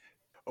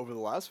Over the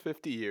last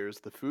 50 years,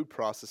 the food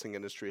processing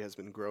industry has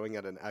been growing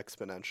at an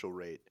exponential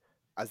rate.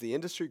 As the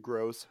industry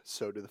grows,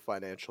 so do the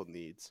financial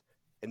needs.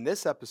 In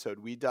this episode,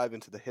 we dive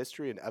into the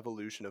history and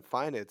evolution of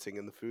financing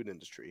in the food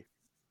industry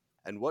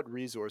and what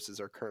resources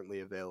are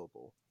currently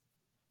available.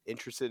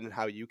 Interested in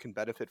how you can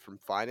benefit from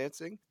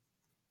financing?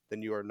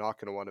 Then you are not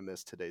going to want to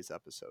miss today's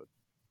episode.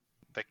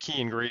 The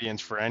key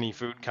ingredients for any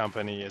food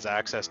company is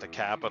access to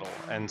capital.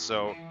 And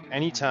so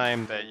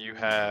anytime that you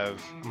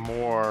have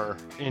more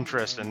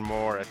interest and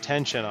more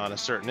attention on a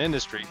certain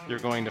industry, you're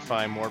going to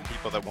find more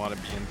people that want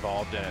to be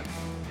involved in it.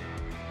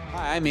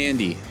 Hi, I'm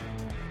Andy.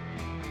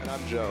 And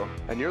I'm Joe,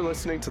 and you're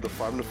listening to the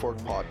Farm to Fork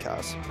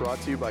podcast,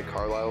 brought to you by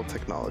Carlisle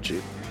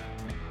Technology.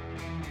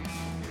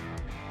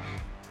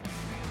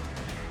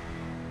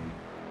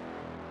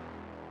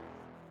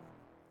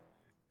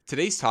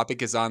 Today's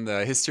topic is on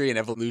the history and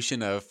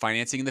evolution of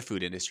financing in the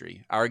food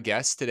industry. Our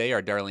guests today are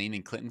Darlene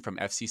and Clinton from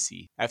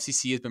FCC.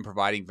 FCC has been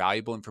providing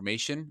valuable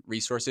information,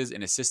 resources,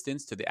 and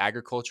assistance to the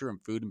agriculture and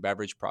food and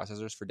beverage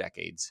processors for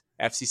decades.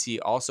 FCC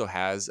also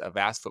has a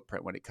vast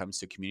footprint when it comes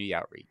to community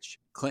outreach.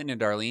 Clinton and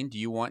Darlene, do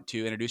you want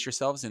to introduce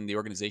yourselves and the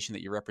organization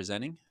that you're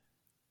representing?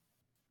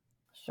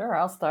 Sure,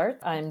 I'll start.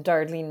 I'm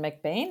Darlene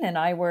McBain, and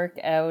I work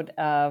out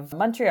of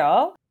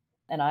Montreal.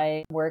 And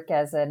I work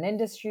as an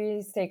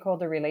industry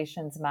stakeholder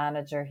relations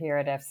manager here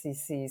at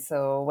FCC.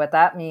 So what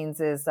that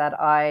means is that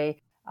I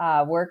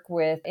work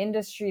with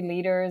industry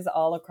leaders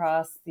all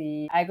across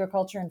the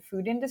agriculture and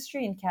food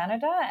industry in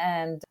Canada.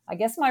 And I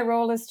guess my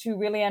role is to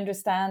really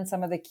understand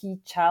some of the key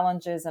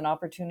challenges and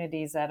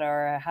opportunities that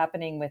are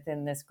happening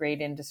within this great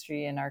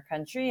industry in our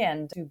country,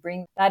 and to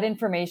bring that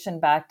information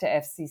back to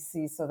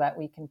FCC so that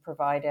we can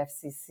provide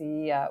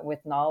FCC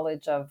with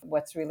knowledge of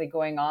what's really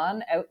going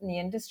on out in the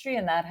industry.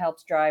 And that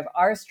helps drive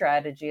our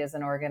strategy as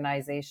an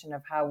organization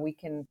of how we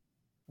can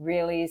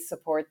really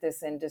support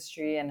this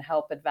industry and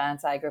help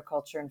advance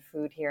agriculture and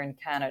food here in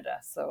Canada.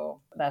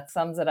 So that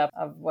sums it up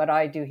of what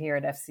I do here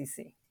at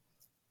FCC.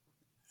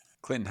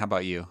 Clinton, how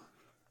about you?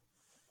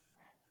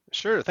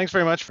 Sure. Thanks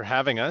very much for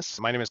having us.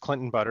 My name is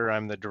Clinton Butter.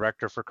 I'm the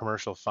Director for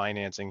Commercial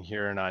Financing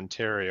here in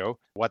Ontario.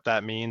 What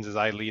that means is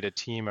I lead a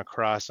team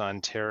across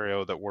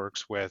Ontario that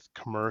works with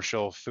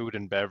commercial, food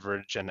and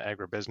beverage, and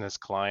agribusiness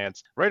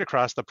clients right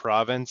across the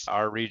province.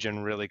 Our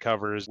region really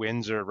covers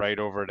Windsor right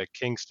over to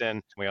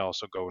Kingston. We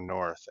also go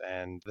north.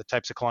 And the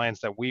types of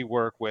clients that we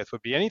work with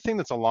would be anything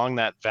that's along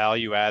that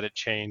value-added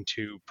chain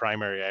to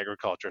primary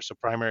agriculture. So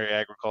primary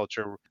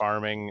agriculture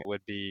farming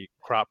would be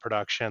crop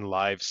production,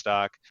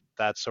 livestock,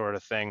 that sort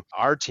of thing.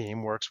 Our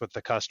team works with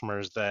the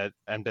customers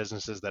and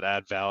businesses that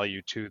add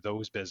value to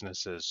those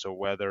businesses. So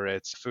whether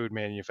it's food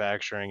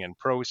manufacturing and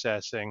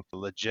processing,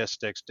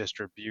 logistics,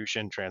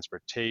 distribution,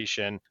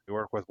 transportation, we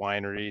work with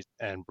wineries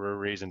and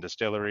breweries and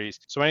distilleries.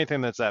 So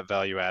anything that's that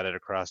value added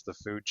across the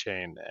food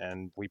chain.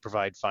 And we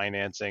provide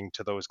financing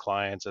to those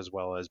clients as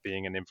well as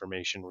being an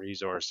information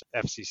resource.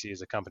 FCC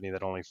is a company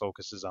that only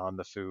focuses on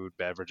the food,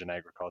 beverage, and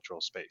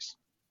agricultural space.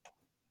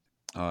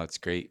 Oh, that's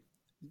great.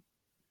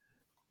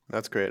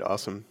 That's great.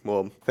 Awesome.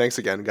 Well, thanks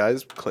again,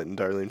 guys, Clinton,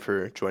 Darlene,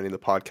 for joining the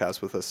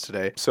podcast with us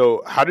today.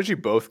 So how did you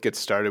both get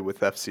started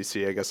with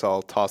FCC? I guess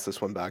I'll toss this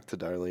one back to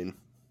Darlene.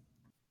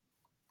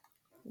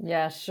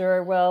 Yeah,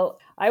 sure. Well,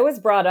 I was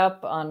brought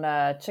up on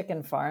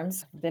chicken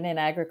farms, been in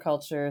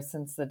agriculture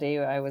since the day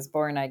I was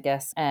born, I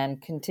guess,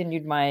 and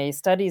continued my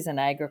studies in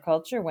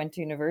agriculture, went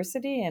to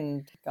university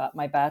and got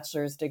my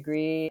bachelor's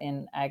degree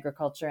in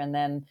agriculture, and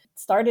then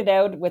started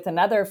out with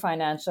another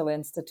financial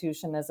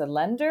institution as a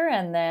lender,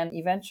 and then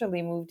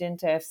eventually moved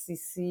into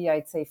FCC,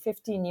 I'd say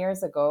 15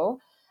 years ago,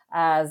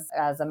 as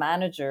a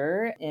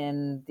manager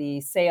in the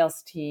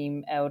sales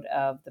team out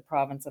of the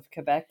province of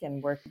Quebec,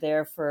 and worked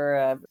there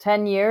for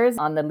 10 years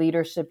on the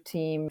leadership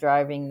team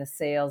driving the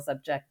sales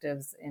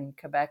objectives in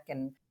Quebec,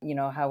 and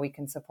how we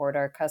can support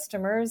our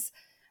customers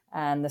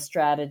and the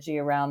strategy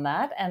around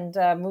that, and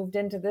moved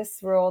into this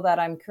role that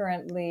I'm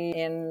currently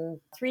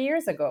in 3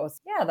 years ago. So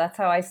yeah, that's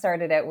how I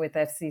started out with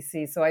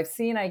FCC. So I've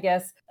seen, I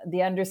guess,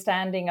 the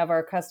understanding of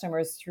our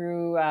customers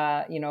through,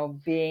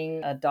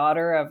 being a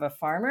daughter of a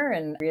farmer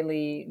and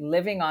really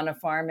living on a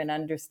farm and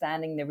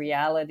understanding the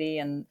reality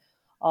and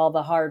all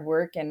the hard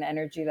work and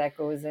energy that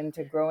goes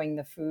into growing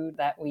the food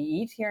that we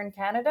eat here in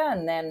Canada.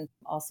 And then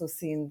also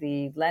seeing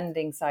the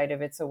lending side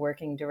of it. So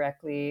working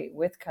directly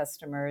with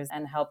customers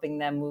and helping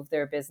them move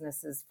their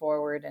businesses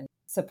forward and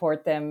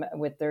support them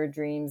with their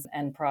dreams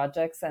and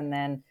projects. And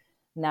then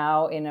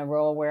now in a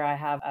role where I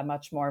have a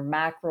much more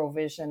macro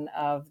vision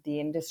of the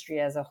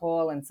industry as a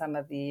whole and some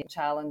of the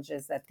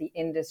challenges that the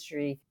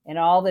industry in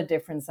all the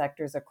different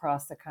sectors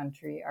across the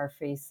country are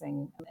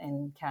facing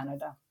in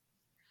Canada.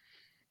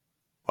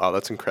 Wow,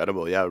 that's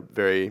incredible. Yeah,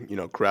 very,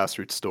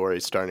 grassroots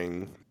story,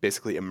 starting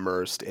basically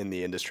immersed in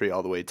the industry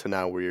all the way to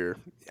now where you're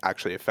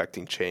actually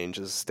affecting change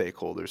as a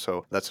stakeholder.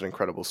 So that's an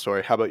incredible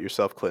story. How about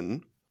yourself,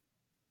 Clinton?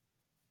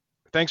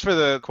 Thanks for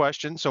the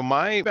question. So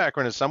my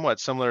background is somewhat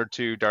similar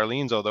to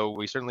Darlene's, although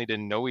we certainly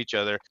didn't know each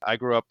other. I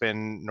grew up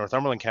in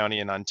Northumberland County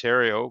in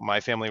Ontario.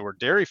 My family were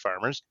dairy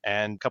farmers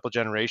and a couple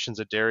generations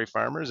of dairy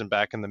farmers. And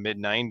back in the mid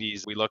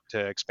 90s, we looked to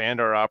expand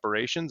our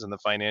operations, and the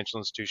financial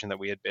institution that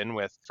we had been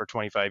with for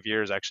 25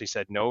 years actually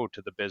said no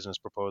to the business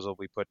proposal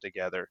we put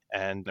together.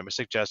 And it was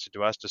suggested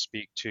to us to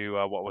speak to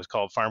what was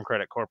called Farm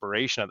Credit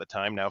Corporation at the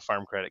time, now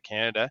Farm Credit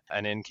Canada.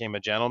 And in came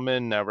a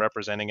gentleman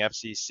representing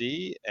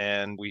FCC,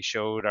 and we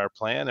showed our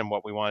plan and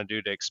what we want to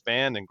do to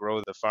expand and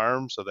grow the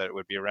farm so that it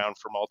would be around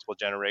for multiple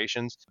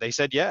generations. They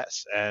said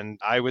yes. And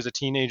I was a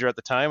teenager at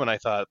the time, and I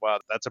thought,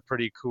 wow, that's a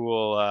pretty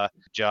cool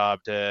job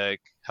to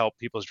help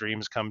people's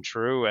dreams come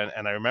true.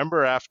 And I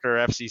remember after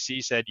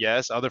FCC said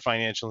yes, other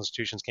financial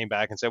institutions came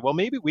back and said, well,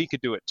 maybe we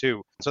could do it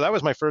too. So that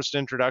was my first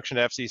introduction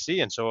to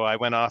FCC. And so I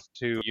went off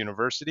to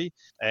university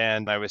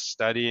and I was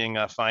studying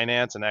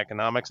finance and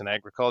economics and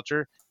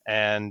agriculture.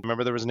 And I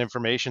remember there was an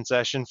information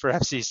session for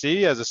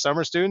FCC as a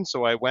summer student.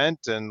 So I went,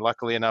 and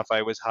luckily enough,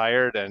 I was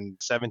hired. And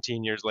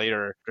 17 years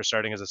later, after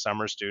starting as a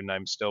summer student,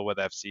 I'm still with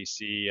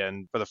FCC.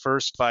 And for the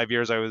first 5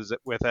 years I was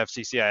with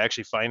FCC, I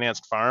actually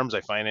financed farms.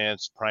 I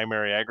financed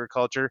primary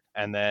agriculture.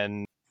 And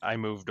then I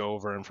moved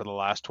over, and for the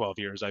last 12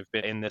 years, I've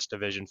been in this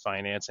division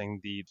financing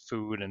the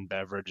food and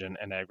beverage and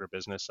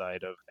agribusiness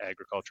side of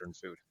agriculture and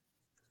food.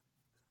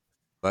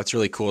 That's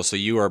really cool. So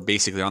you are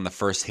basically on the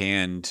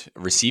first-hand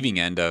receiving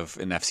end of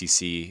an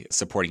FCC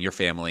supporting your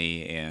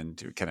family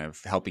and kind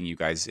of helping you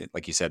guys,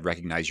 like you said,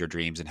 recognize your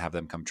dreams and have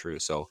them come true.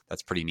 So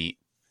that's pretty neat.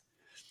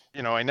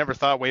 I never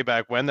thought way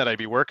back when that I'd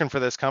be working for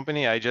this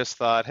company. I just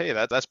thought, hey,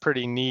 that's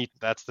pretty neat.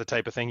 That's the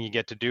type of thing you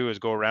get to do, is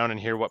go around and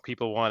hear what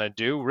people want to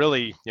do.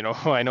 Really,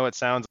 I know it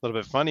sounds a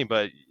little bit funny,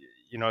 but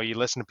you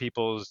listen to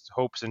people's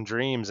hopes and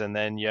dreams, and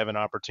then you have an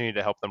opportunity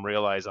to help them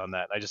realize on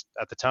that.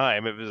 At the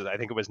time, I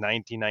think it was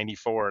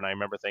 1994, and I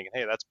remember thinking,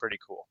 hey, that's pretty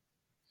cool.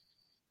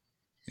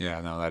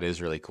 Yeah, no, that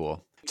is really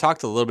cool. We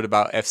talked a little bit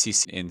about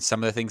FCC and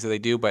some of the things that they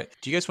do, but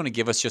do you guys want to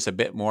give us just a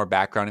bit more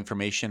background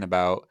information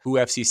about who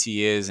FCC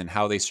is and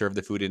how they serve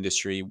the food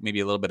industry?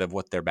 Maybe a little bit of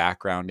what their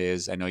background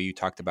is. I know you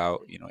talked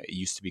about, it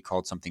used to be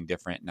called something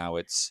different. Now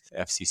it's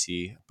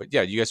FCC. But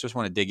yeah, do you guys just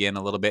want to dig in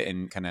a little bit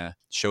and kind of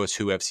show us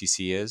who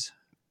FCC is?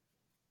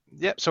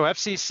 Yep. So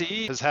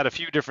FCC has had a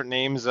few different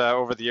names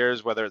over the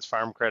years, whether it's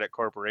Farm Credit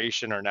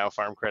Corporation or now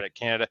Farm Credit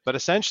Canada. But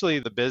essentially,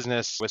 the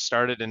business was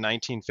started in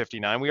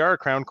 1959. We are a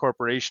crown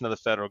corporation of the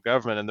federal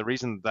government. And the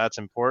reason that's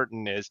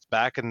important is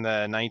back in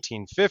the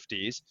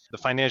 1950s, the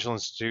financial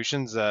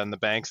institutions and the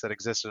banks that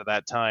existed at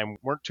that time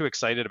weren't too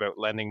excited about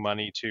lending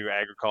money to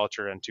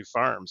agriculture and to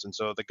farms. And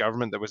so the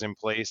government that was in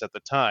place at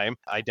the time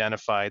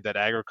identified that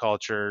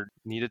agriculture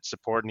needed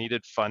support,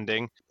 needed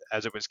funding,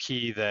 as it was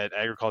key that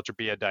agriculture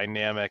be a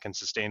dynamic and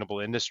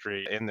sustainable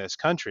industry in this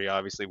country,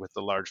 obviously with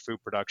the large food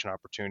production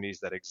opportunities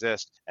that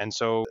exist. And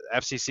so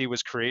FCC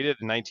was created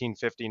in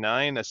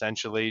 1959,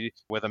 essentially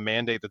with a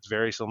mandate that's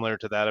very similar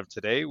to that of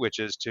today, which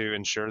is to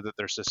ensure that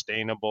there's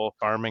sustainable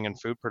farming and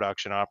food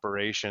production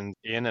operations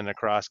in and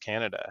across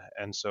Canada.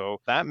 And so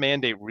that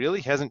mandate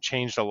really hasn't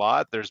changed a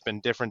lot. There's been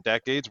different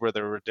decades where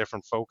there were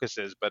different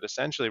focuses, but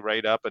essentially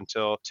right up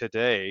until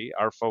today,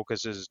 our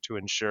focus is to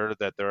ensure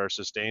that there are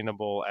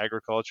sustainable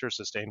agriculture,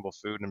 sustainable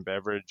food and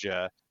beverage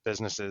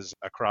businesses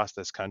across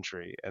this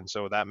country. And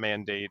so that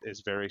mandate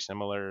is very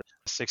similar.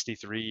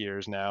 63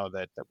 years now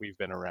that we've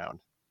been around.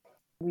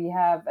 We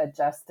have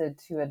adjusted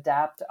to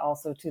adapt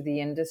also to the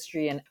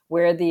industry and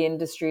where the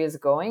industry is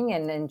going,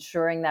 and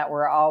ensuring that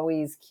we're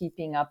always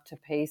keeping up to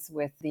pace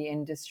with the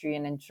industry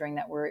and ensuring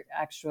that we're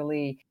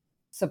actually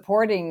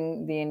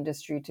supporting the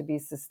industry to be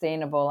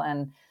sustainable.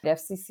 And the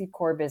FCC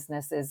core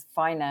business is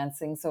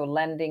financing, so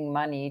lending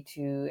money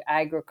to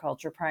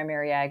agriculture,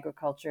 primary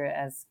agriculture,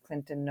 as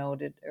Clinton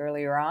noted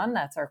earlier on.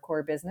 That's our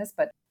core business.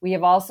 But we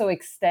have also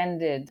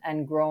extended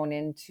and grown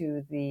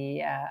into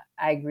the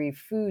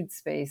agri-food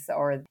space,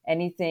 or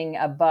anything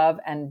above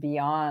and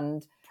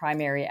beyond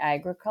primary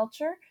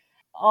agriculture.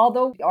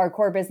 Although our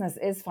core business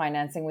is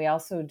financing, we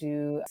also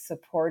do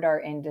support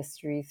our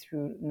industry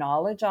through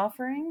knowledge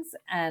offerings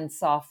and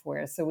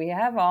software. So we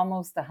have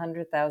almost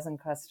 100,000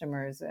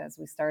 customers. As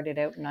we started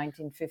out in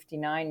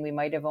 1959, we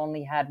might have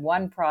only had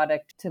one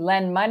product to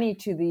lend money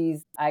to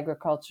these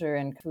agriculture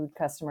and food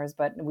customers,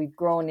 but we've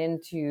grown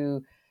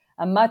into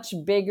a much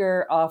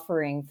bigger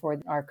offering for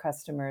our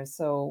customers.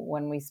 So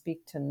when we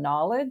speak to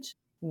knowledge,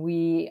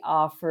 we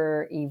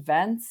offer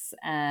events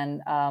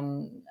and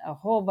a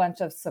whole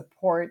bunch of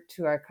support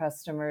to our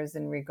customers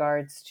in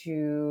regards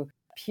to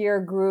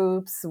peer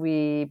groups.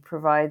 We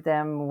provide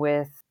them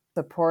with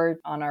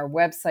support on our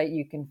website.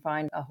 You can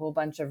find a whole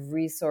bunch of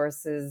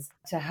resources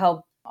to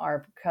help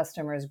our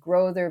customers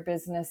grow their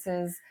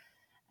businesses.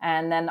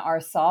 And then our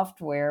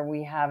software,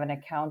 we have an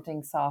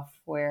accounting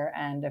software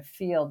and a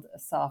field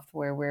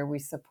software where we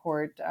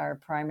support our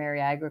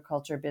primary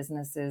agriculture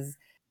businesses.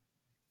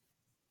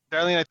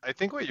 Darlene, I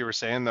think what you were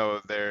saying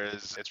though,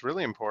 it's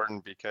really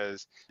important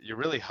because you're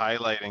really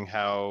highlighting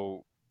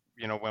how,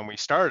 when we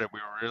started,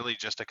 we were really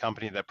just a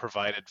company that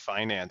provided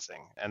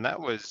financing. And that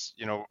was,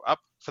 up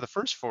For the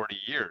first 40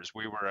 years,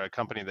 we were a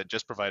company that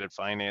just provided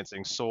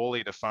financing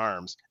solely to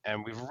farms.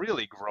 And we've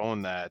really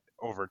grown that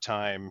over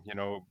time,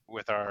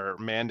 with our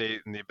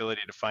mandate and the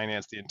ability to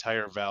finance the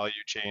entire value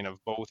chain of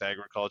both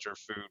agriculture,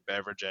 food,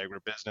 beverage,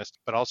 agribusiness,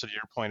 but also to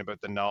your point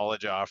about the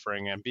knowledge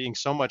offering and being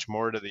so much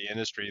more to the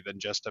industry than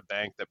just a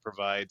bank that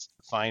provides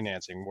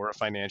financing. We're a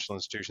financial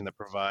institution that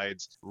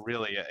provides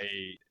really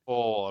a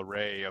full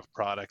array of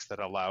products that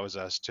allows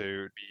us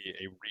to be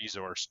a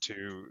resource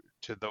to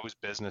those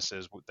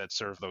businesses that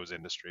serve those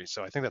industries.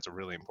 So I think that's a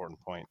really important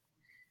point.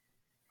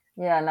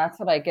 Yeah, and that's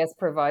what I guess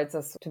provides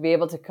us to be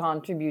able to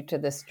contribute to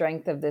the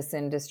strength of this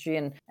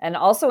industry and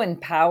also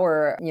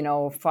empower,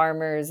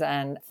 farmers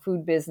and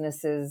food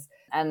businesses,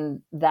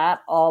 and that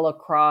all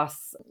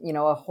across,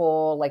 a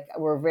whole, like,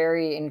 we're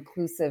very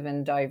inclusive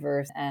and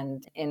diverse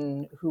and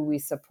in who we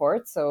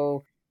support.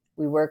 So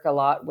we work a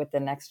lot with the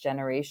next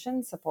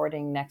generation,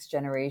 supporting next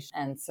generation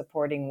and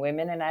supporting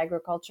women in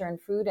agriculture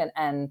and food,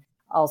 and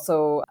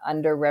also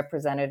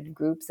underrepresented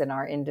groups in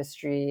our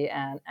industry,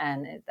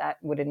 and that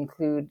would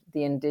include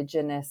the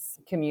Indigenous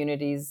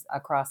communities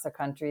across the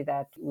country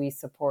that we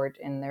support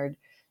in their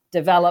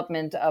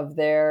development of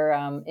their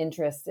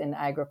interest in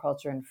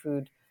agriculture and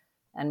food,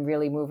 and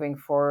really moving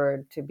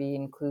forward to be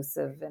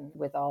inclusive and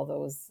with all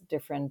those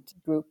different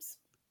groups.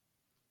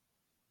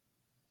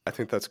 I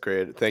think that's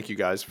great. Thank you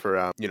guys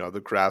for,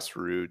 the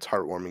grassroots,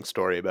 heartwarming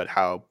story about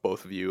how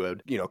both of you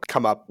had,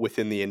 come up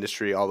within the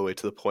industry all the way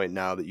to the point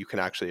now that you can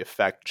actually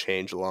affect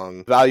change along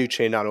the value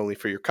chain, not only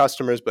for your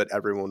customers, but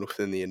everyone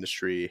within the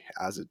industry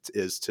as it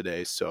is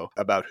today. So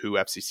about who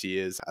FCC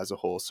is as a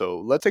whole. So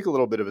let's take a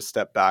little bit of a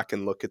step back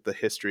and look at the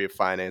history of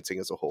financing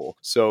as a whole.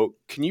 So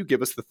can you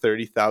give us the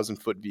 30,000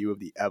 foot view of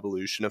the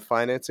evolution of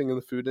financing in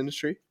the food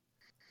industry?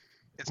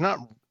 It's not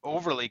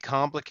overly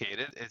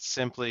complicated. It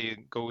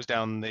simply goes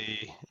down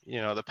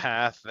the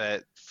path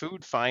that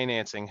food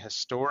financing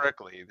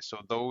historically, so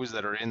those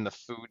that are in the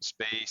food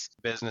space,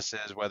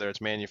 businesses, whether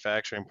it's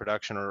manufacturing,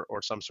 production,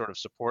 or some sort of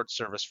support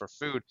service for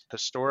food,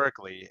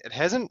 historically, it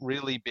hasn't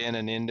really been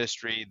an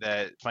industry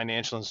that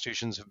financial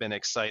institutions have been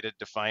excited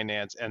to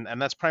finance.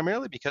 And that's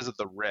primarily because of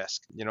the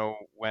risk.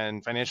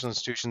 When financial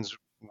institutions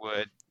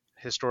would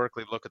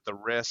historically look at the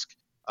risk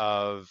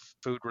of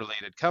food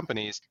related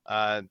companies,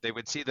 they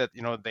would see that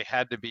they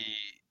had to be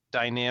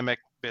dynamic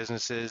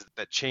businesses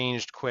that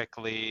changed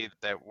quickly,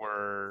 that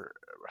were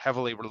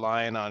heavily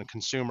reliant on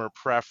consumer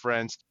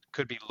preference,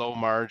 could be low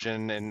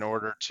margin in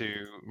order to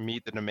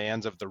meet the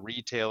demands of the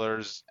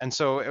retailers. And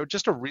so it was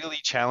just a really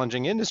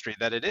challenging industry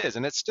that it is,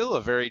 and it's still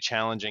a very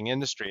challenging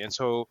industry. And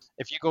so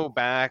if you go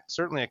back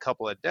certainly a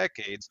couple of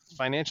decades,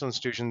 financial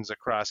institutions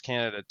across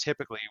Canada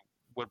typically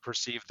would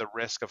perceive the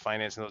risk of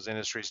financing those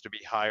industries to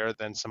be higher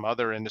than some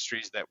other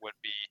industries that would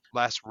be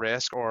less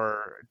risk,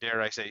 or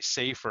dare I say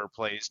safer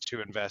place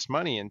to invest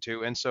money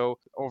into. And so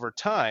over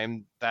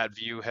time, that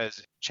view has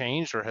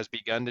changed or has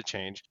begun to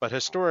change. But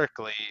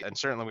historically, and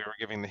certainly we were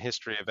giving the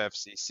history of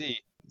FCC,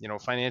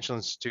 financial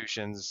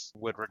institutions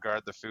would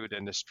regard the food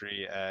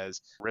industry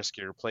as a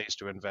riskier place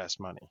to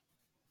invest money.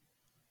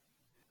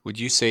 Would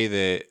you say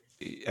that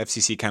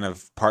FCC kind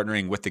of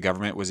partnering with the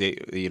government was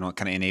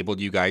kind of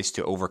enabled you guys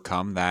to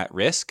overcome that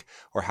risk?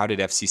 Or how did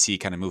FCC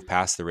kind of move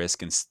past the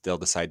risk and still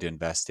decide to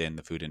invest in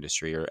the food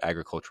industry or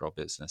agricultural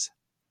business?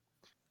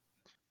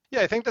 Yeah,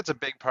 I think that's a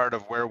big part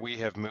of where we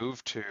have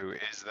moved to,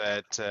 is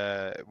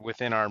that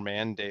within our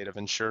mandate of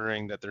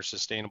ensuring that there's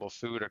sustainable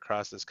food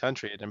across this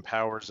country, it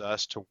empowers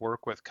us to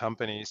work with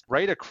companies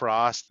right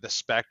across the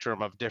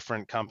spectrum of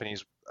different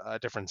companies,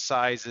 different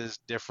sizes,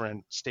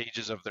 different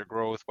stages of their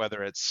growth,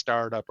 whether it's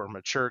startup or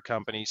mature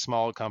companies,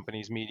 small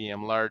companies,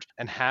 medium, large,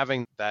 and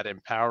having that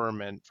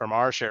empowerment from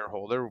our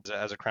shareholder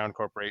as a Crown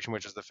Corporation,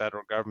 which is the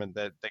federal government,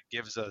 that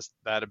gives us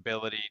that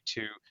ability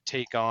to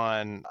take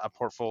on a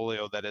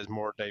portfolio that is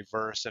more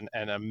diverse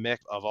and a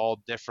mix of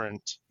all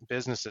different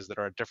businesses that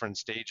are at different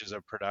stages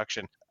of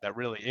production, that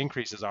really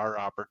increases our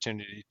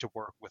opportunity to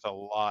work with a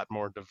lot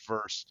more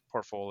diverse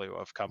portfolio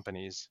of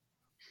companies.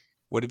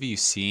 What have you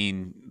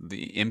seen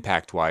the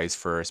impact wise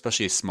for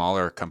especially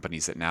smaller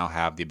companies that now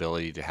have the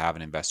ability to have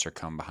an investor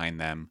come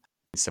behind them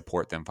and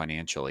support them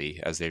financially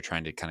as they're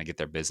trying to kind of get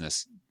their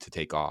business to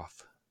take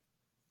off?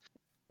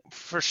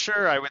 For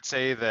sure, I would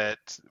say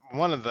that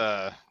one of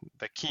the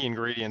key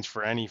ingredients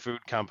for any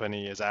food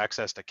company is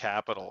access to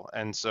capital.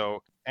 And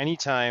so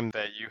anytime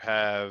that you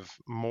have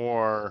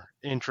more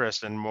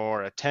interest and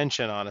more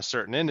attention on a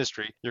certain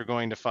industry, you're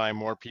going to find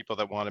more people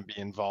that want to be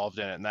involved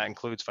in it. And that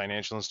includes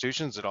financial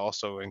institutions. It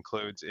also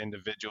includes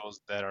individuals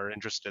that are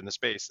interested in the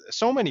space.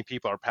 So many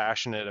people are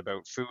passionate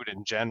about food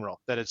in general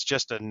that it's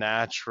just a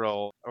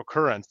natural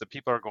occurrence that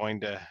people are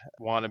going to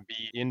want to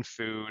be in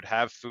food,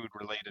 have food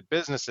related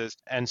businesses.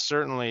 And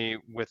certainly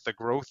with the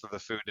growth of the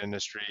food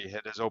industry,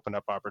 it has opened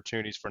up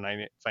opportunities for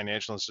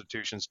financial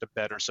institutions to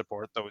better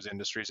support those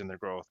industries in their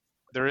growth.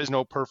 There is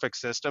no perfect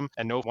system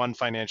and no one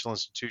financial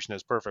institution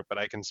is perfect, but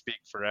I can speak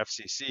for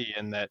FCC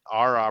in that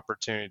our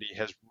opportunity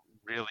has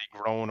really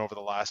grown over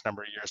the last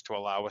number of years to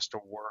allow us to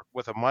work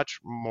with a much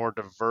more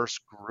diverse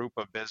group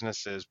of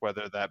businesses,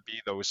 whether that be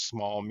those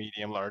small,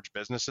 medium, large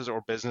businesses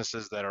or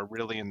businesses that are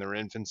really in their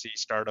infancy,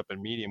 startup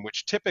and medium,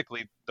 which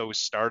typically those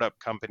startup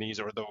companies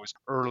or those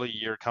early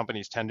year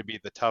companies tend to be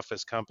the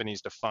toughest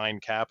companies to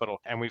find capital.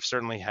 And we've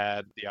certainly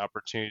had the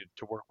opportunity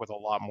to work with a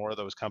lot more of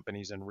those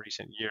companies in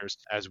recent years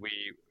as we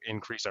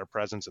increase our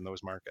presence in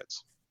those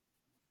markets.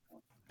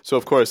 So,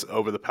 of course,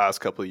 over the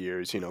past couple of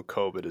years,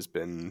 COVID has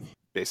been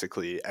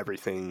basically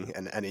everything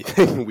and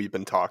anything we've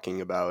been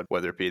talking about,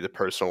 whether it be the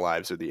personal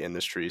lives or the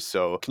industry.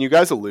 So, can you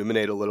guys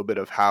illuminate a little bit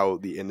of how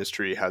the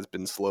industry has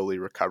been slowly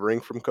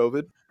recovering from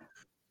COVID?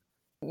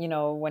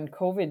 When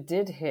COVID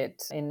did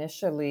hit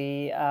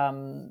initially,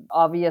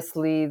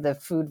 obviously the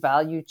food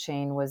value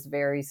chain was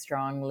very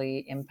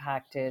strongly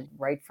impacted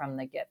right from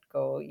the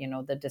get-go.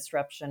 The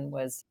disruption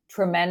was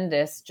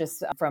tremendous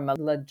just from a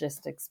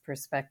logistics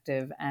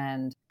perspective,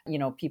 and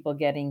people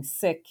getting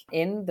sick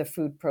in the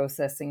food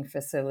processing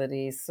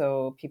facilities,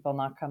 so people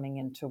not coming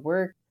into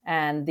work,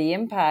 and the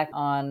impact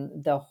on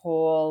the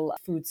whole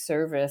food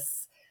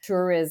service,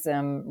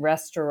 tourism,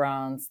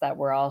 restaurants that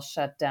were all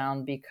shut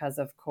down because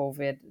of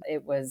COVID.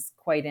 It was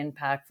quite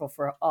impactful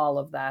for all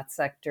of that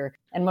sector.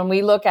 And when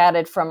we look at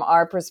it from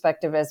our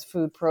perspective as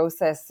food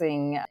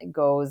processing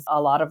goes, a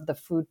lot of the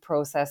food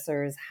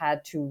processors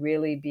had to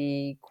really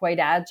be quite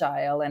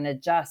agile and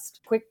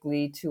adjust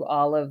quickly to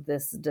all of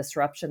this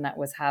disruption that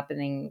was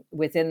happening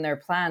within their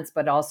plants,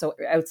 but also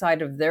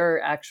outside of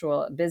their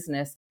actual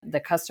business.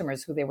 The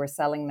customers who they were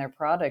selling their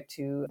product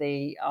to,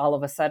 they all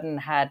of a sudden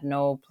had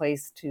no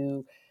place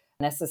to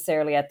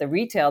necessarily at the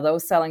retail.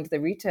 Those selling to the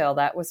retail,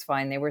 that was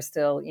fine. They were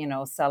still,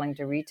 selling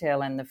to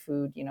retail, and the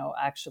food,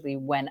 actually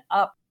went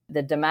up.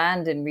 The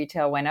demand in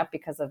retail went up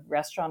because of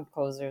restaurant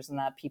closures, and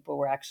that people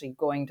were actually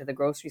going to the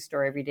grocery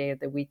store every day of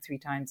the week, 3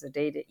 times a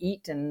day to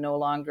eat, and no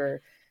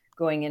longer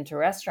going into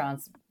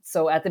restaurants.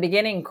 So at the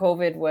beginning,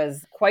 COVID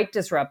was quite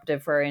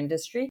disruptive for our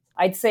industry.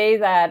 I'd say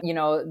that,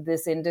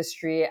 this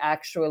industry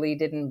actually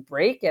didn't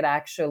break. It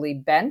actually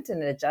bent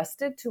and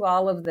adjusted to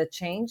all of the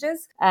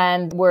changes,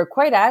 and we're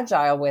quite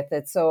agile with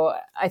it. So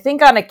I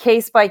think on a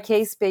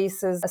case-by-case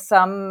basis,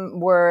 some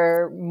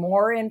were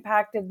more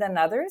impacted than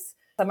others.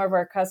 Some of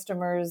our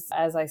customers,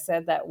 as I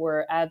said, that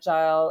were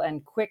agile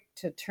and quick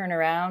to turn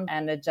around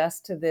and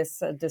adjust to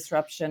this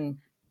disruption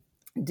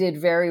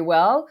did very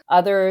well.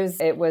 Others,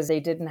 they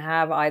didn't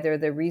have either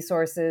the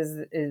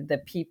resources,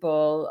 the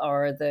people,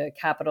 or the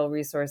capital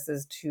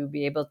resources to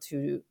be able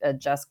to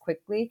adjust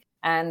quickly,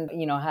 and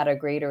had a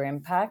greater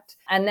impact.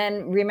 And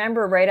then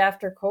remember, right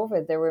after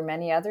COVID, there were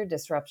many other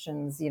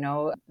disruptions,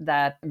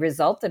 that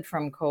resulted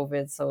from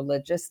COVID. So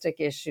logistic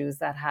issues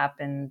that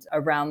happened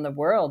around the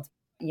world,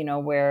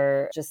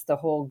 where just the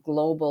whole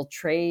global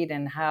trade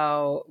and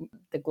how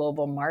the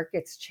global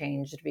markets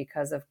changed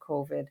because of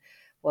COVID.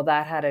 Well,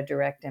 that had a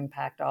direct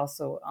impact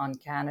also on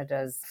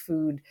Canada's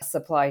food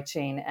supply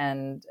chain.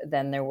 And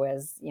then there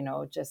was,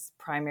 just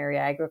primary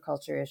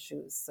agriculture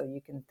issues. So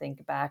you can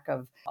think back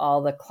of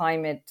all the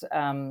climate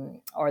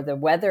or the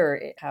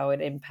weather, how it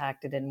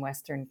impacted in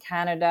Western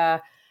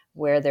Canada,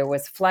 where there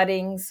was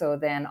flooding. So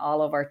then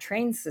all of our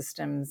train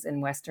systems in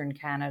Western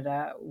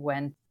Canada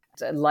went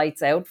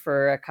lights out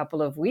for a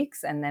couple of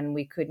weeks, and then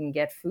we couldn't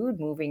get food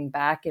moving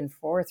back and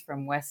forth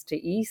from west to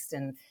east.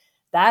 And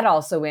that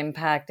also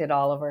impacted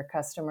all of our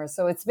customers.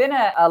 So it's been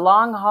a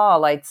long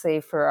haul, I'd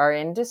say, for our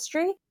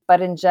industry.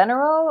 But in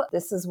general,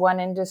 this is one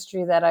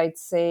industry that I'd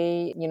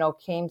say,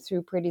 came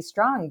through pretty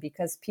strong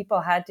because people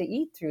had to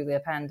eat through the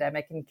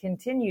pandemic and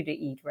continue to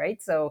eat,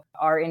 right? So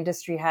our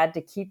industry had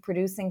to keep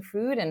producing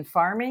food and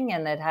farming,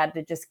 and it had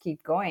to just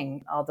keep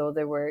going. Although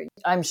there were,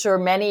 I'm sure,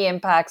 many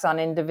impacts on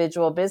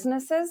individual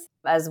businesses,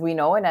 as we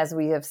know and as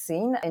we have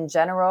seen. In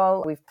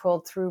general, we've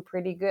pulled through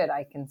pretty good,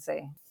 I can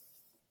say.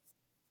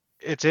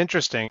 It's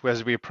interesting.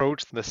 As we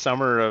approach the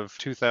summer of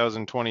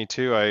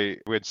 2022, I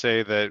would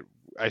say that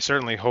I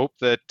certainly hope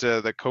that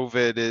the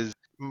COVID is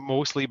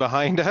mostly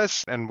behind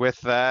us. And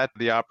with that,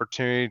 the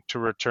opportunity to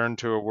return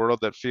to a world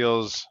that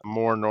feels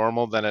more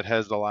normal than it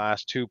has the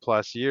last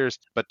 2+ years.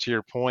 But to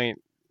your point,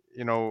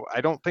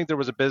 I don't think there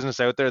was a business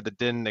out there that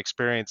didn't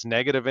experience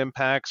negative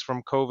impacts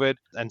from COVID,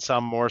 and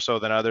some more so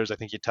than others. I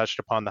think you touched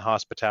upon the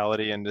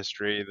hospitality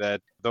industry,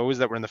 that those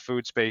that were in the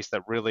food space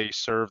that really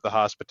serve the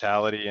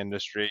hospitality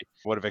industry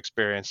would have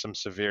experienced some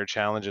severe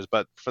challenges.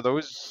 But for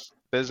those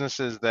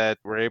businesses that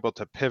were able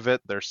to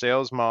pivot their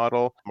sales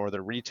model or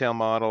their retail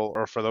model,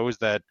 or for those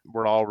that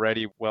were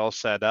already well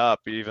set up,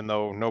 even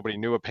though nobody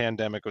knew a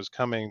pandemic was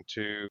coming,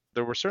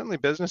 there were certainly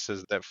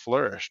businesses that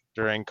flourished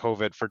during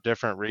COVID for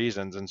different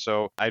reasons. And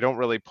so I don't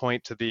really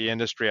point to the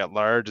industry at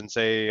large and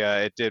say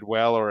it did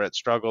well or it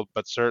struggled,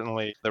 but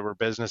certainly there were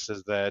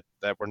businesses that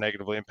were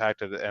negatively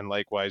impacted, and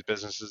likewise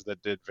businesses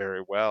that did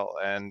very well.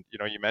 And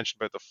you mentioned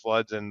about the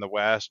floods in the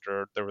West,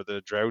 or there were the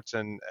droughts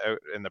out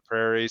in the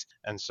prairies,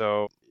 and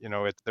so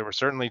there were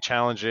certainly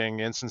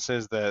challenging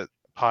instances that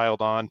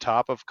piled on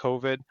top of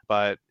COVID.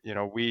 But,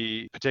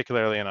 we,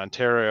 particularly in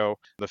Ontario,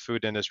 the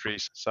food industry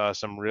saw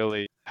some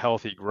really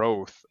healthy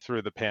growth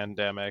through the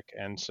pandemic.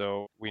 And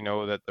so we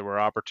know that there were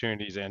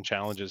opportunities and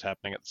challenges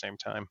happening at the same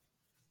time.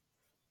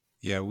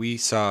 Yeah, we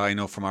saw, I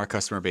know from our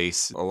customer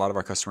base, a lot of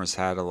our customers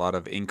had a lot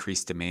of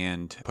increased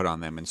demand put on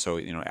them. And so,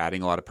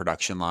 adding a lot of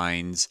production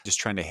lines,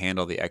 just trying to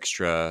handle the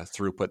extra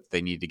throughput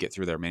they need to get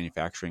through their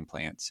manufacturing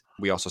plants.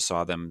 We also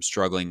saw them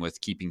struggling with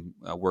keeping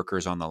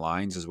workers on the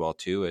lines as well,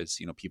 too, as,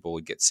 people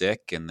would get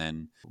sick and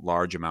then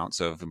large amounts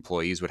of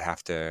employees would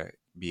have to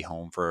be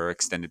home for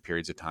extended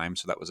periods of time.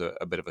 So that was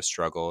a bit of a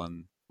struggle.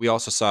 And we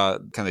also saw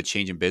kind of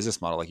change in business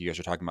model, like you guys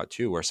are talking about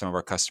too, where some of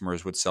our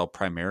customers would sell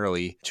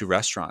primarily to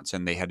restaurants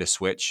and they had to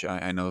switch.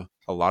 I know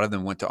a lot of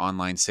them went to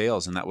online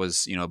sales, and that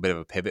was, a bit of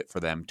a pivot for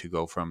them to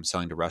go from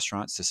selling to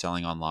restaurants to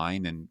selling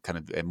online and kind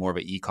of more of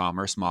an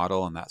e-commerce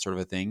model and that sort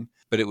of a thing.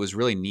 But it was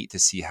really neat to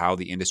see how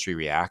the industry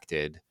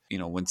reacted.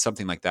 When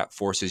something like that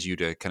forces you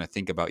to kind of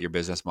think about your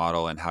business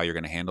model and how you're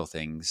going to handle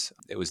things,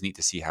 it was neat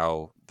to see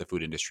how the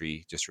food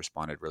industry just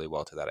responded really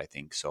well to that, I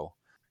think. So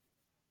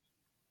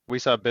we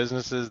saw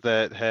businesses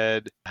that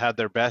had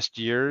their best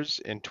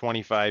years in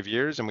 25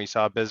 years, and we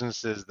saw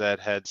businesses that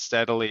had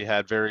steadily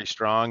had very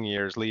strong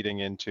years leading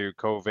into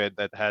COVID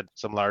that had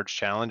some large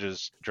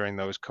challenges during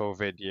those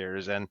COVID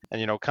years. And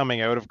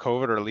coming out of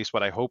COVID, or at least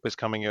what I hope is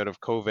coming out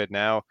of COVID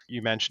now,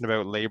 you mentioned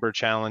about labor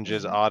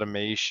challenges,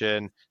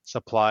 automation,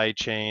 supply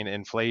chain,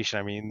 inflation.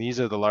 I mean,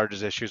 these are the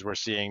largest issues we're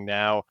seeing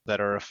now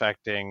that are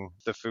affecting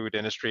the food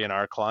industry and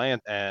our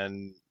client.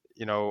 And,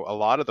 a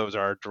lot of those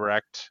are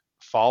direct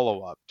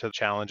follow-up to the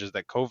challenges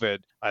that COVID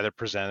either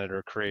presented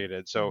or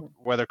created. So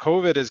whether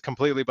COVID is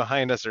completely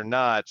behind us or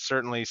not,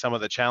 certainly some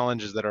of the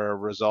challenges that are a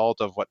result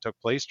of what took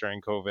place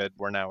during COVID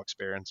we're now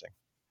experiencing.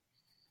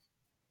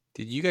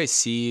 Did you guys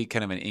see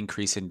kind of an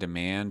increase in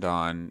demand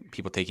on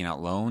people taking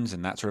out loans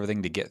and that sort of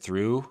thing to get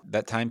through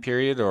that time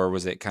period, or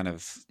was it kind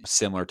of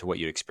similar to what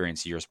you'd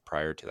experienced years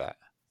prior to that?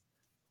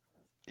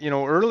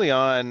 Early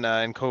on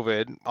in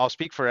COVID, I'll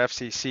speak for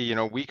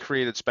FCC, we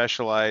created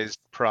specialized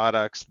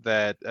products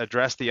that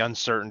address the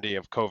uncertainty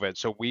of COVID.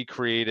 So we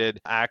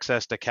created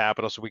access to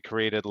capital. So we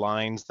created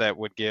lines that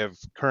would give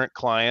current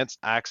clients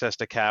access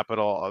to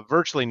capital,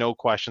 virtually no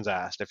questions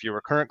asked. If you were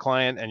a current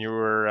client and you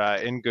were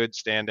in good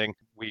standing,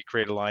 we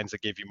created lines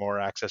that gave you more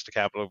access to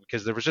capital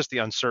because there was just the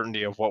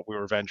uncertainty of what we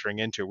were venturing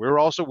into. We were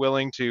also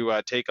willing to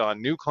take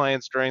on new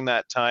clients during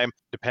that time,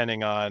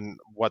 depending on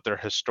what their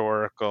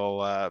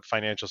historical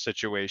financial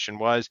situation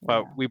was.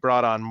 But we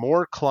brought on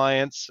more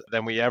clients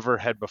than we ever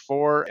had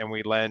before, and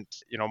we lent,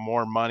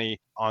 more money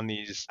on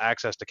these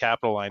access to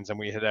capital lines than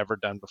we had ever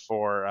done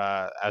before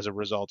as a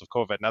result of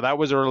COVID. Now, that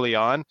was early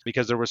on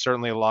because there was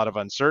certainly a lot of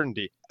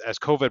uncertainty. As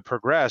COVID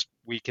progressed,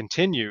 we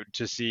continued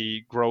to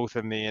see growth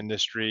in the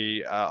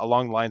industry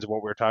along the lines of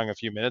what we were talking a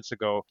few minutes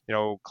ago,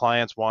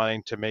 clients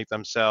wanting to make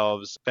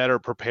themselves better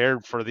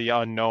prepared for the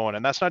unknown.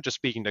 And that's not just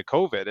speaking to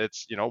COVID,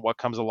 it's, what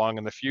comes along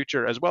in the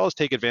future, as well as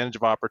take advantage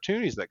of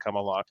opportunities that come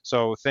along.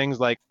 So things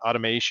like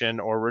automation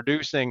or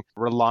reducing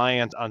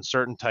reliance on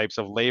certain types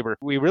of labor.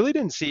 We really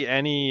didn't see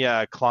any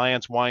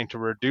clients wanting to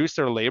reduce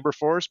their labor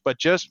force, but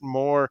just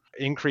more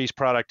increased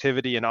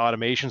productivity and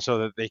automation so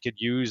that they could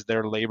use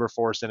their labor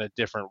force in a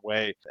different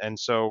way. And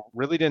so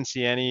really didn't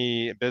see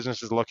any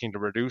businesses looking to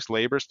reduce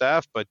labor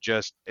staff, but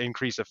just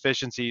increase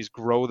efficiencies,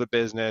 grow the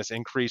business,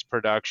 increase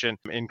production,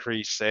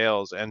 increase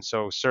sales. And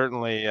so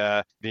certainly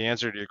the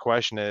answer to your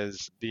question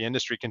is the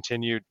industry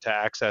continued to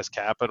access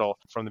capital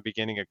from the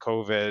beginning of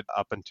COVID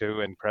up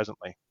until and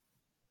presently.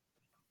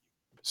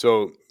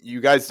 So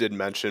you guys did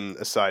mention,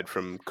 aside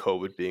from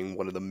COVID being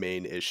one of the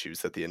main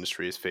issues that the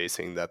industry is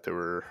facing, that there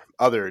were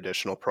other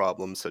additional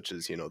problems such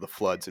as, the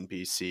floods in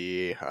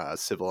BC,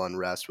 civil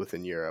unrest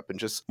within Europe, and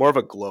just more of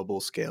a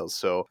global scale.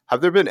 So have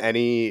there been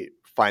any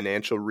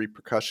financial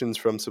repercussions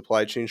from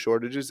supply chain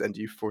shortages, and do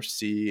you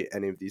foresee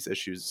any of these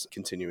issues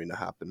continuing to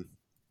happen?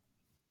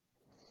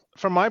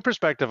 From my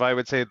perspective, I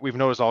would say we've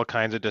noticed all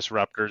kinds of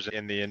disruptors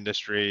in the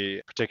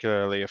industry,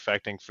 particularly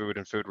affecting food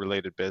and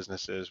food-related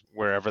businesses,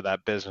 wherever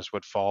that business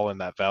would fall in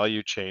that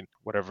value chain,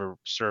 whatever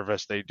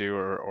service they do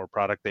or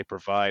product they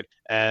provide.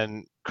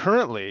 And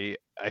currently,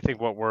 I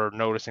think what we're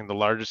noticing, the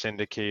largest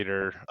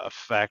indicator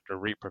effect or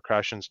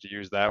repercussions, to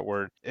use that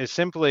word, is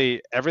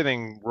simply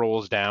everything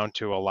rolls down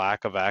to a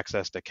lack of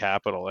access to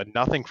capital. And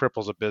nothing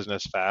cripples a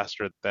business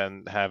faster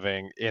than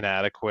having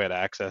inadequate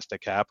access to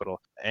capital.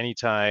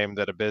 Anytime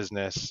that a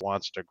business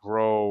wants to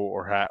grow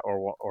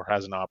or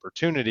has an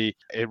opportunity,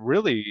 it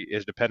really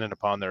is dependent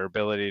upon their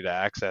ability to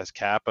access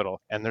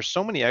capital. And there's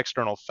so many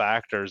external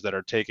factors that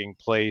are taking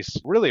place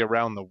really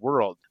around the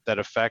world that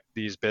affect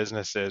these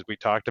businesses. We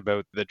talked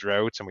about the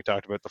droughts, and we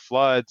talked about the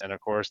floods, and of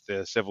course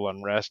the civil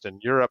unrest in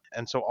Europe.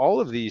 And so all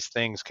of these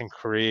things can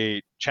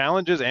create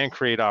challenges and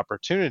create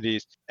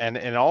opportunities. And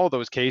in all of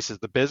those cases,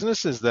 the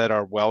businesses that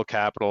are well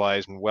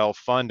capitalized and well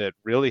funded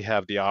really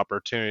have the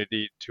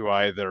opportunity to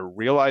either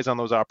realize on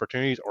those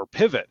opportunities or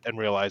pivot and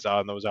realize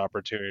on those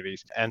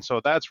opportunities. And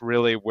so that's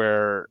really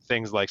where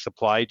things like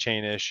supply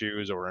chain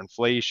issues or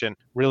inflation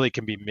really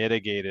can be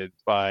mitigated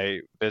by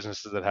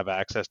businesses that have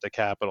access to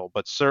capital.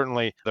 But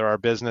certainly there are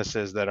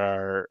businesses that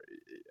are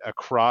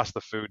across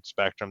the food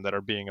spectrum that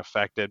are being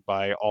affected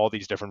by all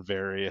these different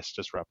various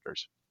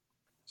disruptors.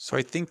 So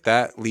I think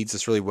that leads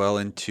us really well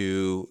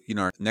into,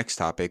 our next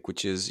topic,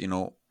 which is,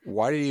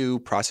 why do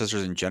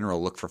processors in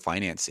general look for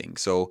financing?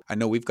 So I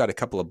know we've got a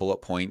couple of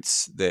bullet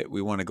points that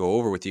we want to go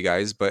over with you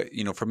guys, but,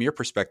 from your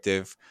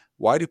perspective,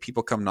 why do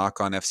people come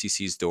knock on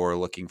FCC's door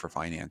looking for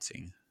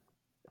financing?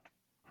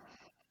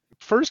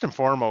 First and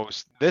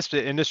foremost, this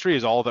industry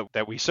is all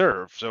that we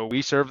serve. So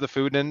we serve the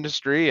food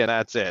industry, and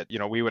that's it.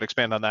 We would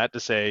expand on that to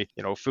say,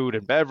 food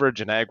and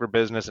beverage and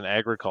agribusiness and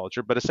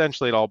agriculture, but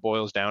essentially it all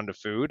boils down to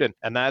food.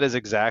 And that is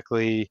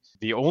exactly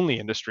the only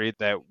industry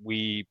that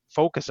we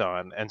focus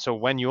on. And so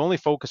when you only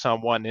focus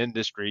on one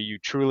industry, you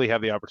truly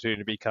have the opportunity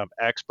to become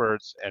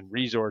experts and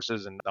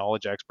resources and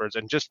knowledge experts,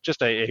 and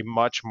just a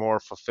much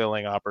more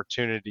fulfilling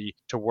opportunity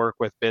to work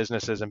with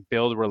businesses and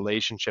build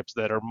relationships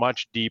that are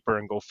much deeper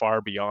and go far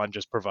beyond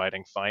just providing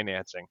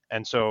financing.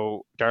 And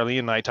so Darlene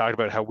and I talked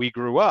about how we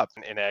grew up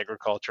in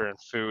agriculture and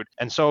food.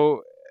 And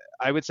so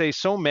I would say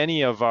so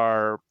many of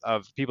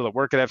people that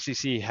work at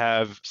FCC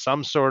have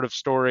some sort of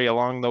story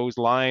along those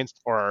lines,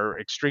 or are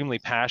extremely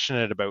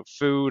passionate about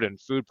food and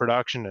food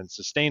production and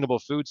sustainable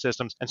food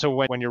systems. And so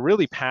when you're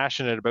really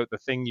passionate about the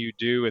thing you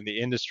do and the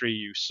industry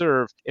you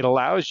serve, it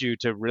allows you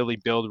to really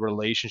build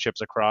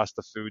relationships across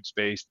the food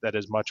space that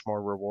is much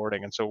more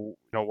rewarding. And so,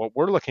 what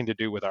we're looking to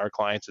do with our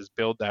clients is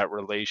build that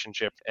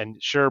relationship and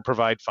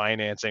provide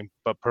financing,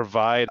 but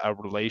provide a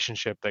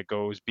relationship that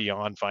goes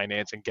beyond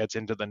finance and gets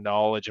into the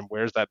knowledge and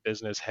where's that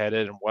business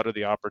headed and what are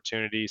the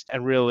opportunities,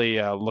 and really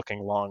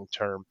looking long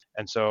term.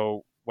 And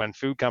so when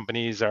food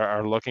companies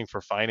are looking for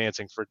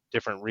financing for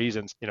different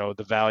reasons,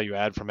 the value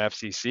add from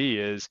FCC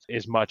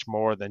is much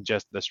more than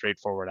just the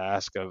straightforward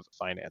ask of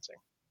financing.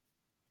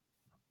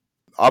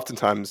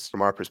 Oftentimes,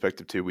 from our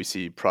perspective too, we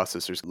see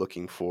processors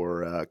looking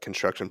for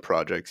construction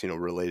projects,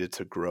 related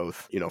to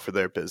growth, for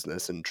their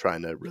business, and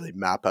trying to really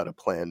map out a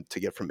plan to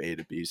get from A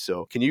to B.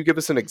 So can you give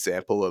us an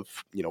example of,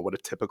 what a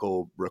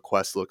typical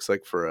request looks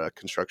like for a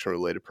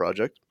construction-related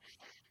project?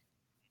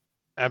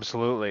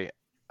 Absolutely.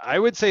 I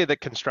would say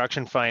that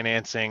construction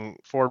financing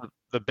for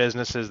the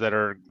businesses that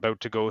are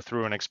about to go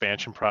through an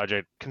expansion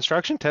project,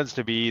 construction tends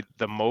to be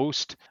the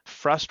most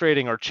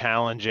frustrating or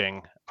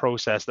challenging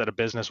process that a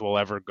business will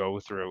ever go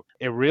through.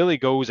 It really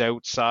goes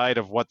outside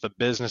of what the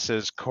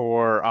business's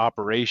core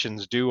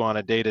operations do on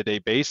a day-to-day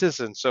basis.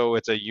 And so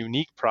it's a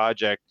unique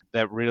project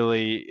that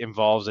really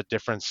involves a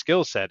different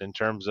skill set in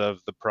terms of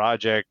the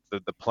project,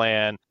 the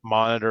plan,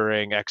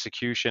 monitoring,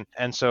 execution.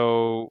 And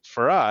so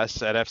for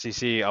us at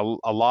FCC,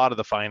 a lot of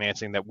the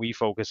financing that we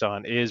focus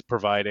on is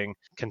providing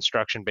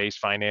construction-based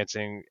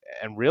financing.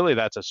 And really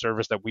that's a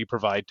service that we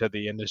provide to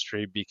the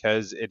industry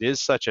because it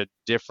is such a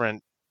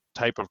different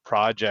type of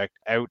project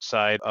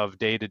outside of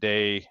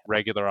day-to-day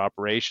regular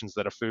operations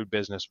that a food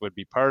business would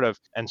be part of.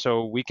 And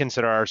so we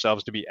consider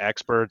ourselves to be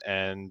experts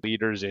and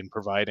leaders in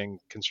providing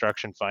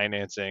construction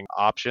financing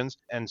options.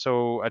 And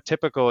so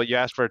you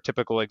asked for a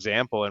typical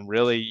example, and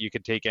really you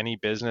could take any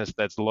business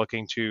that's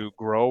looking to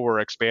grow or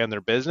expand their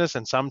business.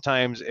 And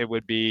sometimes it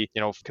would be,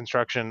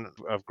 construction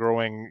of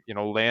growing,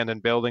 land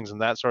and buildings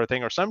and that sort of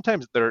thing. Or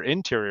sometimes they're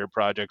interior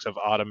projects of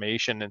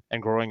automation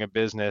and growing a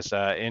business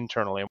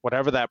internally. And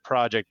whatever that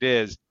project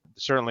is,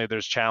 certainly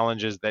there's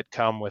challenges that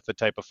come with the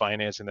type of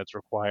financing that's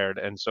required.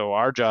 And so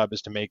our job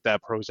is to make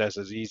that process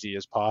as easy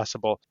as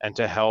possible and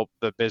to help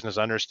the business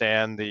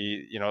understand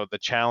the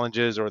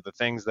challenges or the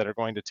things that are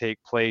going to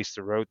take place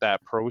throughout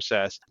that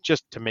process,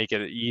 just to make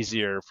it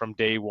easier from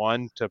day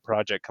one to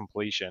project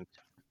completion.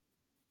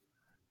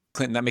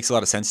 Clinton, that makes a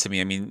lot of sense to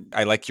me. I mean,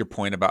 I like your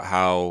point about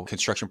how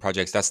construction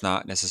projects, that's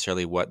not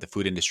necessarily what the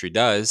food industry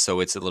does. So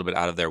it's a little bit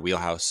out of their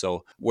wheelhouse.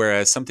 So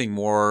whereas something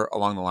more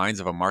along the lines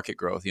of a market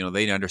growth,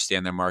 they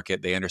understand their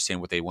market, they understand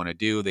what they want to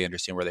do, they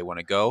understand where they want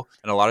to go.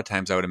 And a lot of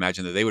times I would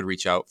imagine that they would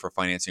reach out for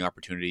financing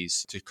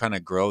opportunities to kind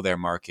of grow their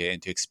market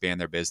and to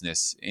expand their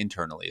business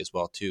internally as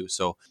well too.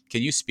 So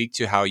can you speak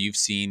to how you've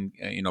seen,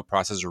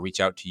 processors reach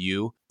out to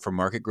you for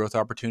market growth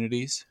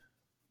opportunities?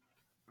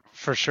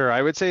 For sure.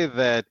 I would say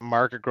that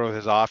market growth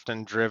is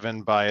often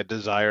driven by a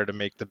desire to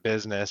make the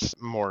business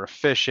more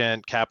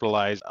efficient,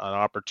 capitalize on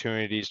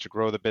opportunities to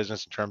grow the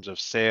business in terms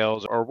of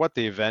sales, or what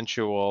the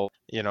eventual,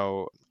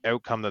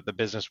 outcome that the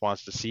business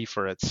wants to see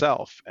for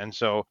itself. And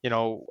so,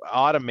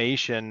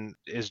 automation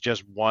is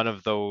just one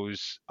of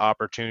those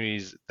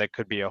opportunities that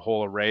could be a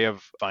whole array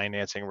of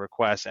financing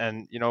requests.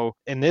 And,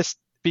 in this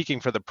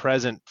speaking for the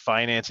present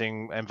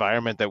financing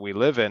environment that we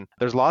live in,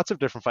 there's lots of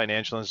different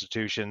financial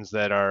institutions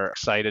that are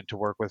excited to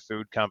work with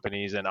food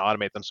companies and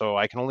automate them. So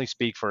I can only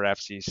speak for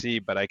FCC,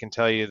 but I can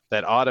tell you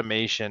that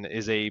automation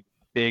is a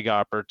big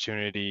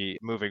opportunity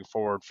moving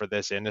forward for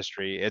this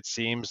industry. It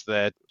seems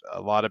that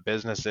a lot of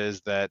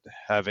businesses that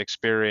have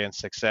experienced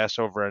success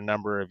over a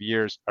number of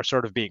years are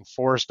sort of being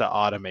forced to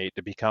automate,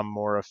 to become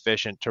more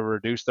efficient, to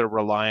reduce their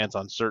reliance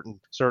on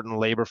certain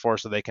labor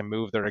force so they can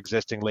move their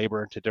existing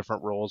labor into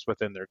different roles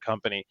within their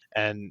company.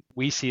 And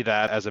we see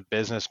that as a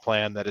business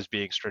plan that is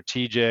being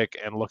strategic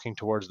and looking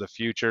towards the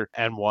future,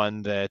 and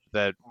one that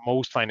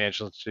most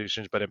financial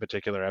institutions, but in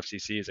particular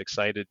FCC, is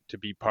excited to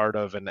be part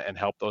of and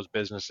help those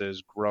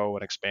businesses grow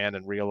and expand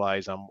and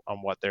realize on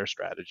what their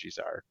strategies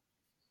are.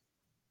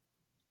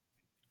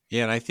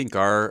 Yeah, and I think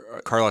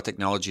our Carlisle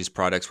Technologies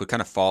products would kind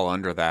of fall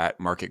under that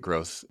market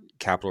growth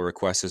capital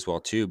request as well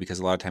too, because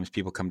a lot of times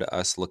people come to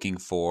us looking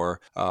for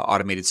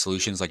automated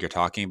solutions like you're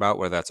talking about,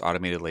 whether that's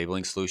automated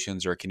labeling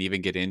solutions, or it can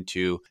even get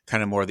into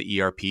kind of more of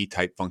the ERP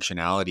type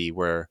functionality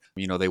where,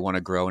 they want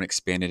to grow and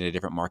expand into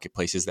different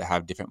marketplaces that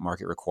have different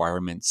market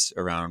requirements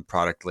around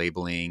product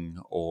labeling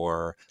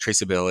or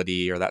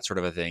traceability or that sort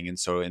of a thing. And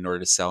so in order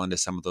to sell into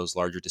some of those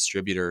larger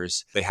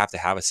distributors, they have to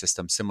have a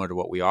system similar to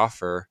what we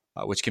offer,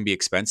 which can be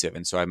expensive.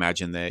 And so I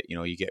imagine that,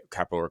 you get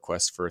capital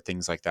requests for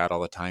things like that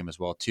all the time as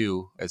well,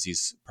 too, as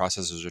these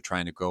processors are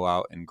trying to go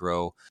out and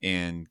grow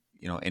and,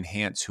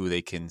 enhance who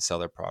they can sell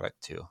their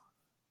product to.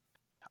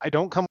 I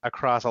don't come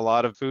across a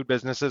lot of food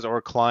businesses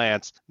or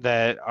clients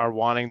that are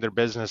wanting their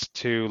business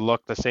to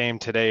look the same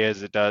today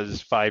as it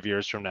does 5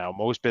 years from now.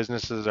 Most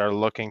businesses are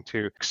looking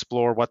to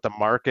explore what the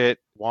market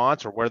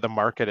wants or where the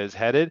market is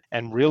headed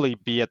and really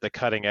be at the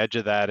cutting edge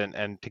of that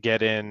and to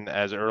get in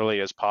as early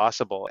as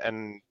possible.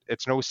 And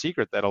it's no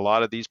secret that a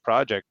lot of these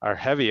projects are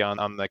heavy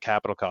on the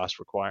capital cost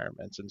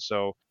requirements. And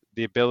so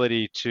the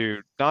ability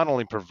to not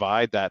only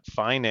provide that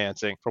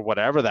financing for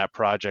whatever that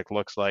project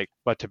looks like,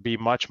 but to be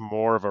much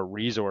more of a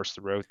resource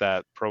throughout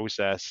that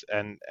process.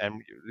 And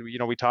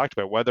we talked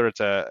about whether it's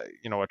a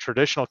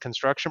traditional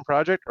construction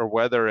project or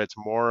whether it's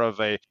more of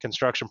a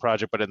construction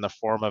project, but in the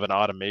form of an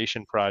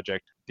automation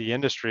project. The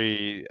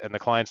industry and the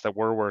clients that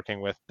we're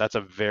working with, that's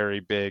a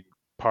very big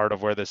part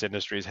of where this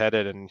industry is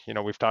headed. And,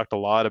 we've talked a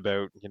lot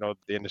about,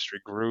 the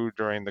industry grew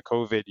during the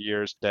COVID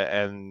years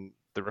and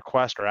the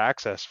request or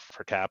access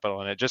for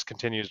capital, and it just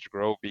continues to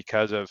grow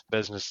because of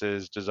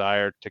businesses'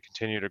 desire to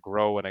continue to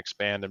grow and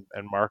expand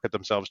and market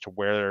themselves to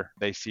where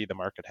they see the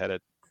market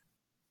headed.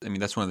 I mean,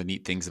 that's one of the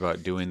neat things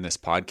about doing this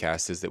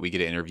podcast is that we get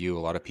to interview a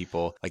lot of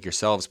people like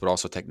yourselves, but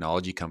also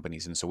technology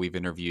companies. And so we've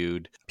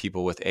interviewed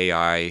people with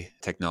AI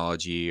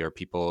technology or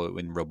people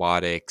in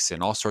robotics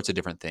and all sorts of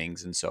different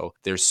things. And so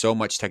there's so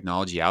much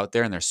technology out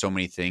there and there's so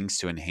many things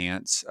to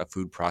enhance a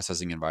food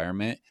processing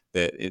environment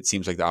that it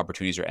seems like the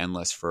opportunities are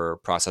endless for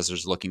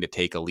processors looking to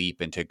take a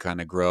leap and to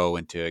kind of grow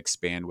and to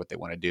expand what they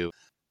want to do.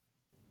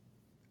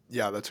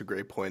 Yeah, that's a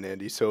great point,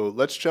 Andy. So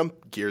let's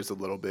jump gears a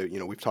little bit.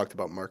 We've talked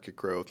about market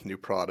growth, new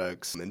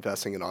products,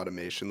 investing in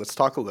automation. Let's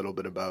talk a little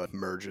bit about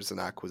mergers and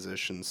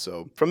acquisitions.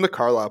 So from the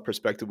Carlisle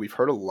perspective, we've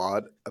heard a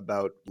lot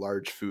about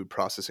large food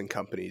processing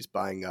companies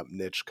buying up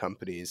niche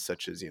companies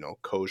such as,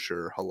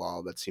 kosher,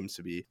 halal. That seems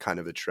to be kind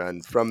of a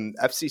trend. From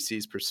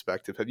FCC's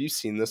perspective, have you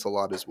seen this a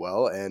lot as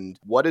well? And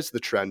what is the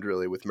trend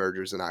really with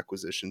mergers and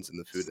acquisitions in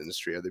the food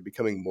industry? Are they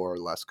becoming more or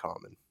less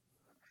common?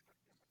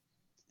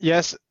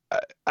 Yes.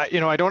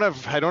 I don't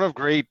have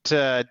great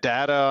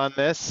data on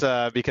this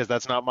because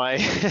that's not my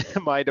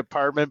my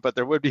department, but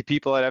there would be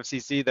people at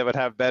FCC that would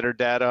have better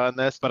data on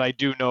this. But I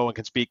do know and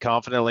can speak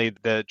confidently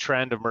the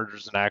trend of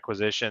mergers and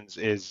acquisitions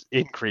is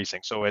increasing.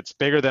 So it's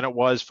bigger than it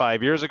was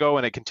 5 years ago,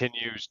 and it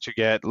continues to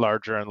get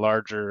larger and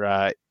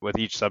larger with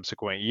each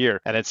subsequent year.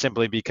 And it's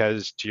simply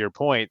because, to your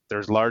point,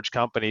 there's large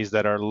companies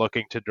that are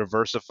looking to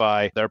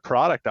diversify their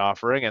product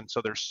offering. And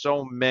so there's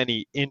so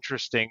many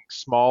interesting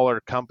smaller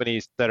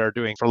companies that are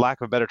doing, for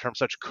lack of a better term,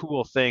 such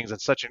cool things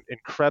and such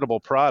incredible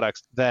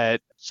products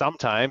that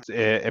sometimes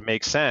it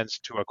makes sense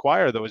to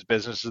acquire those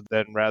businesses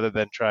rather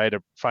than try to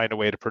find a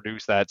way to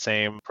produce that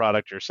same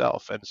product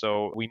yourself. And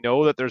so we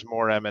know that there's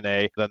more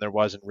M&A than there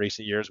was in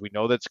recent years. We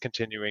know that's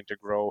continuing to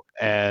grow.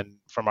 And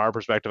from our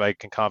perspective, I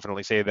can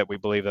confidently say that we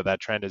believe that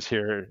trend is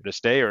here to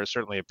stay, or it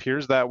certainly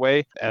appears that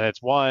way. And it's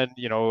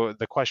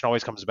the question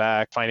always comes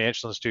back,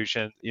 financial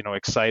institution,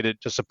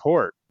 excited to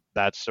support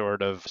that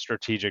sort of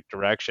strategic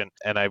direction.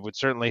 And I would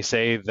certainly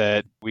say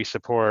that we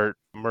support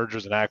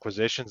mergers and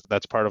acquisitions.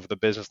 That's part of the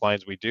business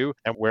lines we do.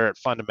 And where it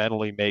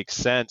fundamentally makes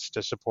sense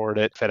to support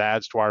it, if it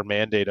adds to our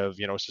mandate of,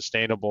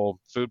 sustainable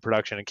food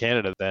production in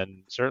Canada,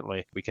 then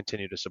certainly we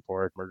continue to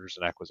support mergers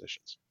and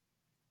acquisitions.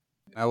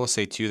 I will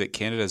say too that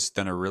Canada's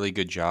done a really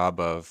good job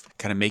of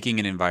kind of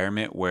making an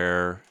environment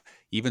where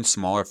even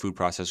smaller food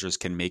processors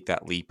can make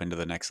that leap into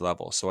the next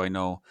level. So I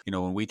know,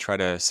 when we try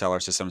to sell our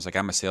systems, like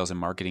I'm a sales and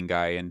marketing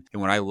guy, and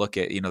when I look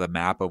at, the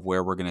map of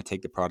where we're going to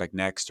take the product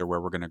next or where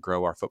we're going to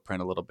grow our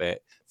footprint a little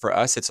bit, for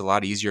us, it's a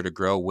lot easier to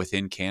grow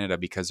within Canada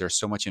because there's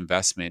so much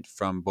investment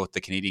from both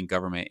the Canadian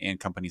government and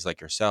companies like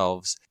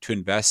yourselves to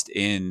invest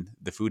in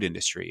the food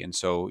industry. And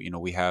so,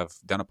 we have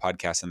done a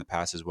podcast in the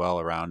past as well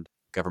around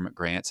government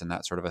grants and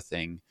that sort of a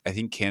thing. I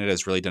think Canada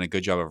has really done a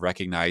good job of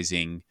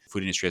recognizing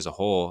food industry as a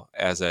whole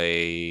as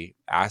a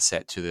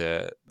asset to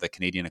the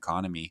Canadian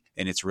economy,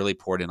 and it's really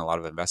poured in a lot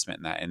of investment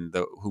in that. And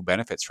who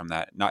benefits from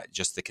that? Not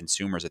just the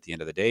consumers at the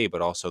end of the day,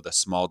 but also the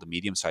small to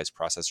medium sized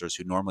processors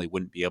who normally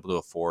wouldn't be able to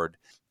afford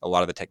a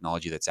lot of the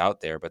technology that's out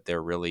there, but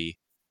they're really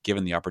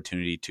given the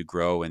opportunity to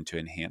grow and to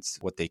enhance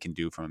what they can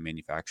do from a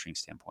manufacturing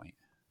standpoint.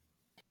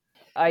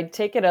 I'd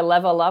take it a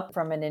level up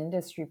from an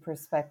industry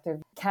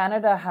perspective.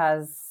 Canada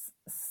has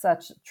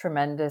such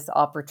tremendous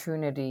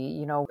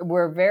opportunity.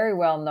 We're very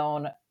well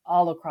known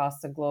all across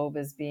the globe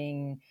as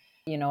being,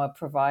 a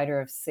provider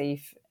of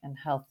safe and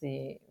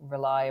healthy,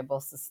 reliable,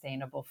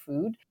 sustainable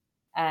food.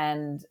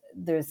 And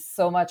there's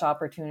so much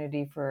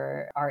opportunity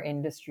for our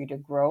industry to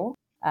grow.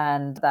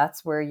 And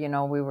that's where,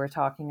 we were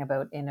talking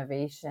about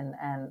innovation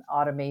and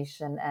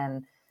automation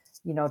and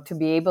to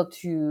be able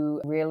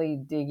to really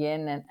dig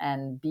in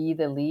and be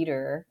the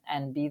leader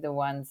and be the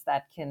ones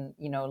that can,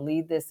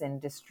 lead this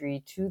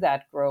industry to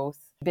that growth.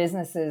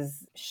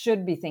 Businesses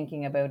should be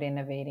thinking about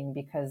innovating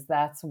because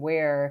that's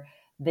where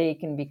they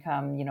can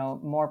become,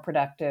 more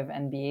productive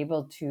and be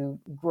able to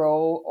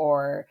grow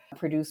or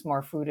produce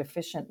more food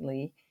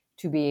efficiently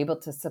to be able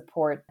to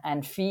support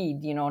and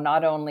feed,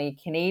 not only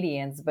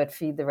Canadians, but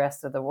feed the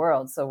rest of the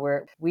world.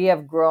 So we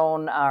have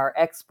grown our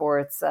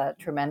exports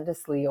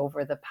tremendously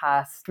over the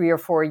past 3 or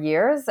 4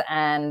 years.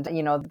 And,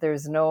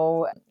 there's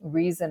no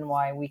reason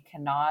why we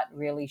cannot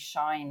really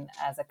shine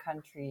as a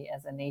country,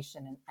 as a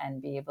nation,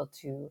 and be able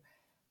to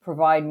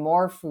provide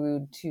more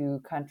food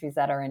to countries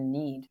that are in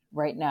need.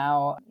 Right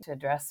now, to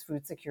address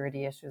food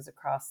security issues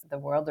across the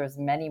world, there's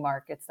many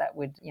markets that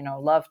would,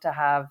 love to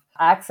have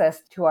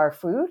access to our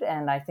food.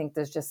 And I think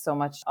there's just so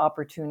much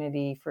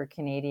opportunity for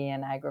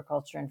Canadian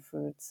agriculture and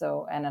food.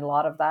 And a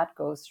lot of that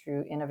goes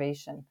through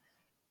innovation.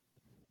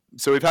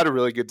 So we've had a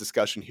really good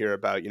discussion here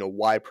about,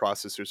 why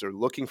processors are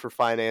looking for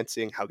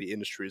financing, how the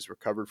industry has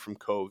recovered from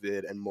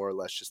COVID, and more or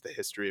less just the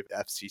history of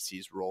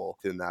FCC's role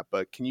in that.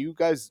 But can you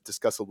guys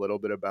discuss a little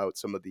bit about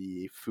some of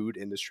the food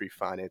industry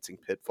financing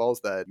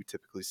pitfalls that you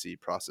typically see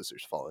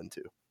processors fall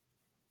into?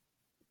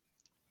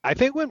 I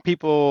think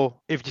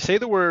if you say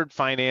the word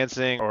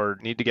financing or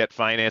need to get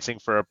financing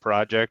for a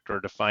project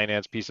or to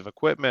finance a piece of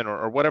equipment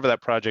or whatever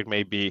that project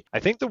may be, I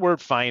think the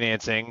word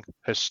financing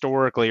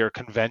historically or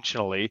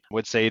conventionally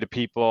would say to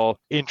people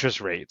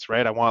interest rates,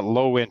 right? I want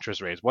low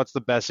interest rates. What's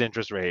the best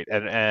interest rate?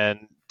 And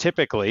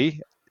typically,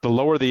 the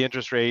lower the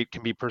interest rate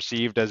can be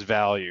perceived as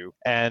value.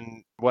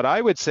 And what I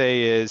would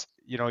say is,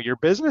 your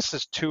business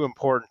is too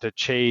important to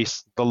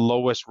chase the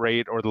lowest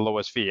rate or the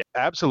lowest fee.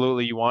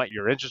 Absolutely, you want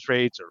your interest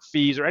rates or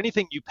fees or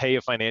anything you pay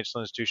a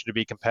financial institution to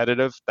be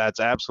competitive. That's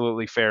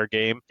absolutely fair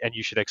game, and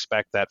you should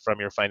expect that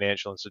from your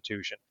financial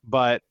institution.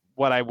 But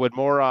what I would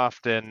more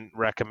often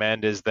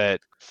recommend is that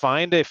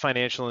find a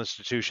financial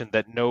institution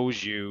that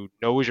knows you,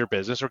 knows your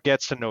business, or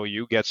gets to know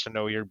you, gets to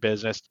know your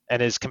business,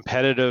 and is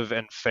competitive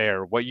and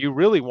fair. What you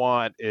really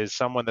want is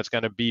someone that's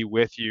going to be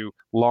with you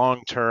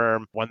long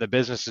term when the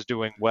business is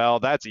doing well.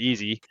 That's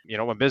easy.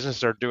 When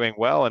businesses are doing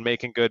well and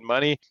making good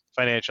money,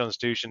 financial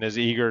institution is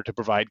eager to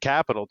provide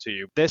capital to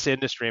you. This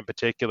industry in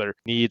particular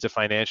needs a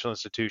financial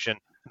institution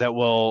that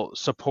will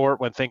support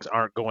when things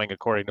aren't going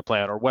according to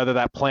plan, or whether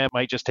that plan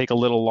might just take a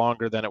little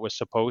longer than it was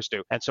supposed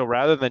to. And so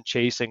rather than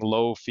chasing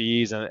low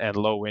fees and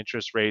low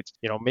interest rates,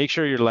 make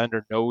sure your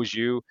lender knows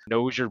you,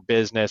 knows your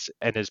business,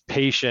 and is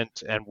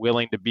patient and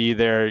willing to be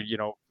there,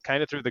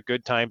 kind of through the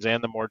good times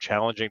and the more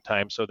challenging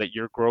times, so that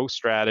your growth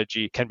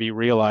strategy can be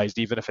realized,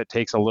 even if it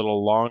takes a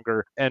little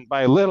longer. And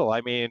by little,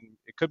 I mean,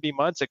 it could be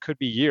months, it could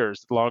be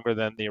years longer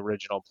than the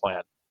original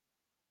plan.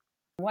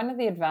 One of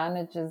the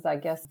advantages, I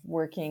guess,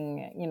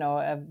 working,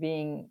 of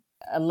being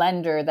a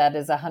lender that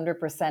is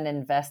 100%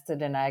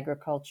 invested in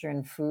agriculture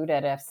and food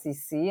at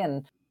FCC.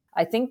 And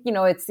I think,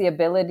 it's the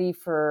ability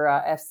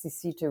for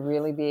FCC to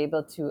really be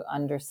able to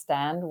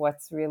understand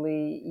what's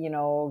really,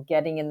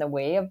 getting in the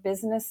way of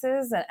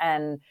businesses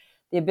and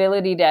the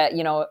ability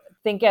to,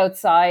 think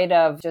outside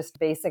of just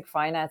basic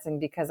financing,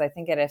 because I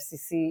think at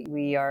FCC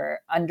we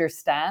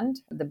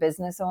understand the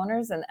business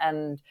owners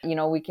and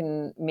we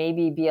can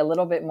maybe be a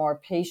little bit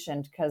more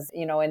patient because,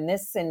 in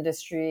this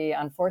industry,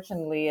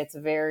 unfortunately, it's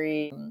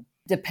very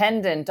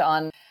dependent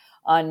on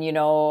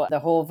the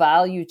whole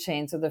value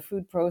chain. So the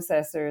food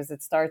processors,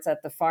 it starts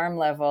at the farm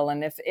level.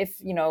 And if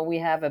we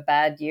have a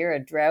bad year, a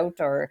drought,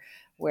 or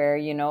where,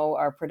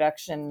 our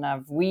production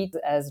of wheat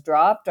has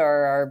dropped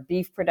or our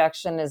beef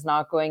production is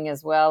not going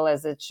as well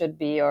as it should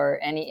be, or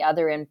any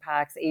other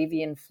impacts,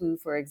 avian flu,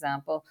 for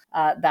example,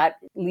 that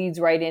leads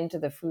right into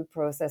the food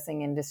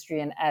processing industry.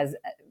 And as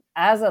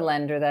as a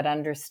lender that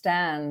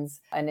understands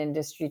an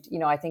industry,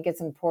 I think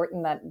it's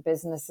important that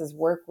businesses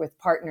work with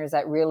partners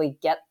that really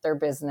get their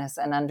business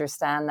and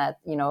understand that,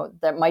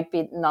 that might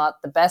be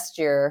not the best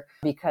year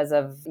because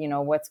of,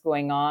 what's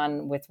going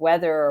on with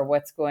weather or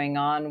what's going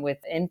on with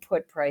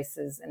input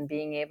prices, and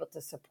being able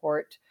to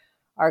support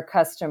our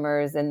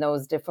customers in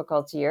those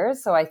difficult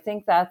years. So I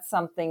think that's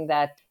something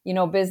that,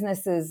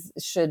 businesses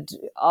should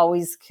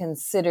always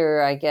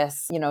consider, I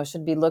guess,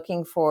 should be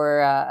looking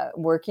for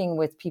working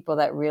with people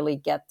that really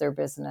get their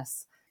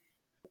business.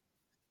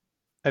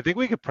 I think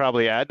we could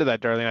probably add to that,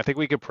 Darlene. I think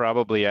we could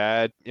probably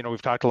add,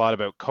 we've talked a lot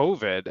about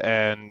COVID,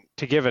 and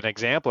to give an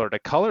example or to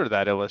color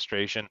that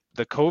illustration,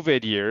 the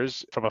COVID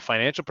years from a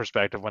financial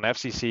perspective, when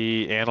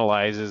FCC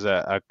analyzes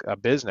a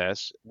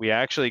business, we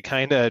actually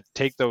kind of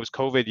take those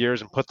COVID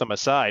years and put them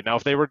aside. Now,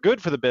 if they were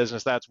good for the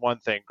business, that's one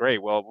thing.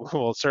 Great. Well,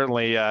 we'll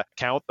certainly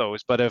count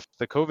those. But if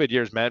the COVID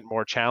years meant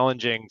more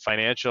challenging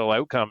financial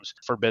outcomes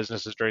for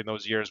businesses during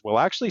those years, we'll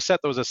actually set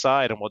those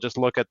aside and we'll just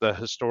look at the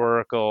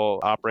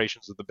historical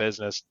operations of the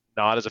business,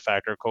 not as a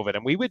factor of COVID.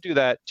 And we would do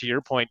that, to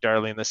your point,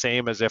 Darlene, the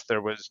same as if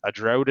there was a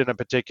drought in a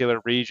particular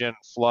region,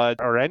 flood,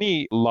 or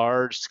any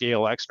large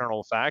scale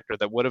external factor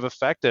that would have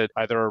affected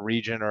either a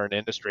region or an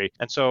industry.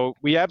 And so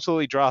we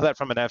absolutely draw that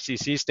from an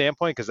FCC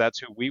standpoint because that's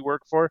who we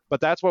work for. But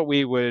that's what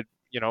we would,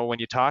 when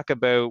you talk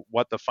about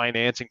what the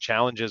financing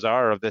challenges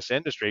are of this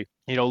industry,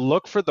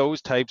 look for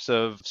those types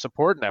of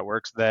support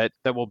networks that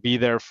will be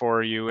there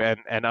for you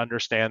and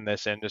understand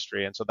this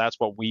industry. And so that's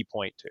what we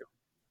point to.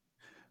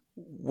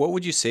 What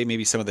would you say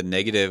maybe some of the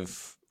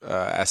negative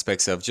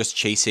aspects of just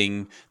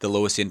chasing the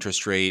lowest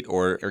interest rate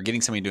or getting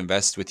somebody to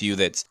invest with you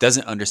that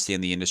doesn't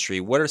understand the industry?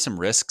 What are some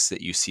risks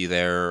that you see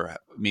there?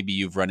 Maybe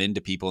you've run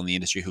into people in the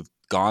industry who've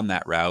gone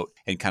that route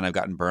and kind of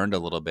gotten burned a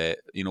little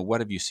bit.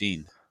 What have you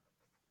seen?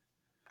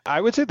 I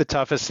would say the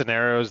toughest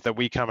scenarios that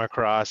we come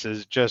across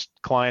is just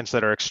clients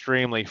that are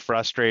extremely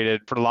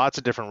frustrated for lots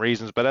of different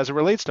reasons. But as it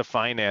relates to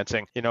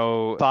financing,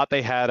 thought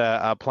they had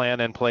a plan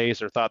in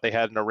place or thought they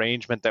had an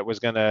arrangement that was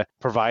going to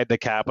provide the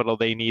capital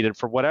they needed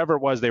for whatever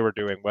it was they were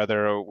doing,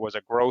 whether it was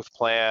a growth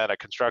plan, a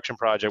construction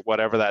project,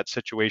 whatever that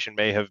situation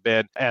may have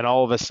been. And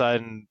all of a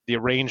sudden, the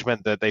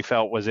arrangement that they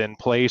felt was in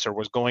place or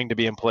was going to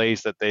be in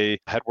place that they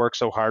had worked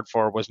so hard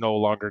for was no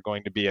longer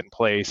going to be in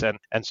place.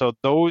 And so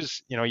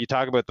those, you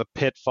talk about the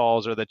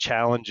pitfalls or the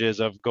challenges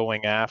of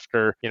going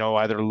after,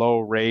 either low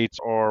rates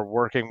or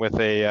working with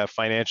a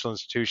financial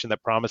institution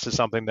that promises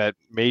something that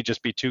may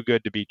just be too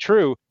good to be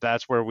true.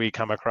 That's where we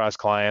come across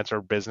clients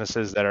or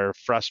businesses that are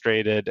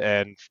frustrated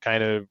and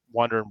kind of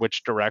wondering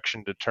which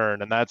direction to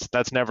turn. And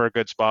that's never a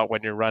good spot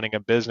when you're running a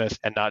business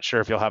and not sure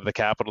if you'll have the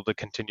capital to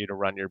continue to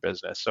run your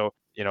business. So,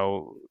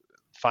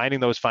 finding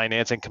those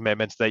financing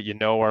commitments that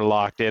are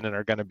locked in and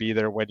are going to be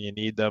there when you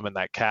need them, and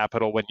that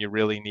capital when you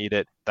really need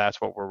it,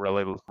 that's what we're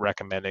really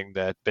recommending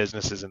that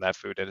businesses in that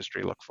food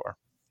industry look for.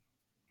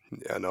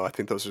 Yeah, no, I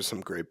think those are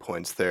some great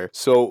points there.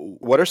 So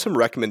what are some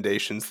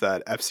recommendations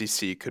that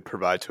FCC could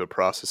provide to a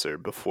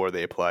processor before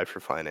they apply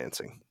for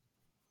financing?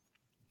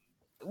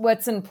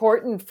 What's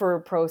important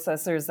for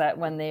processors that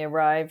when they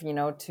arrive,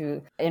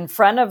 to in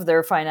front of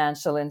their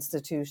financial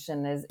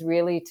institution is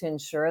really to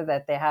ensure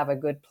that they have a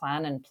good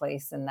plan in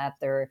place, and that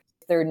they're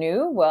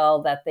new,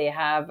 well, that they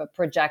have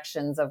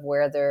projections of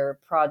where their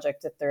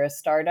project, if they're a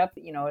startup,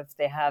 if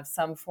they have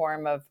some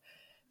form of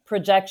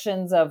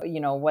projections of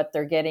what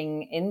they're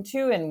getting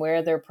into and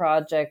where their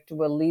project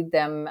will lead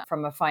them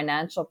from a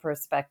financial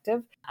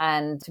perspective,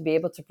 and to be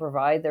able to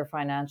provide their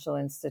financial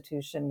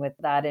institution with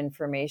that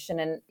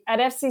information. And at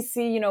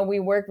FCC, we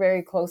work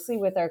very closely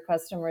with our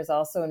customers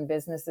also in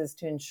businesses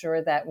to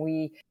ensure that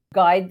we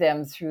guide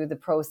them through the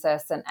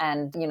process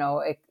and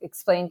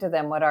explain to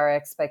them what our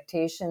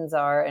expectations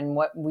are and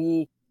what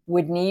we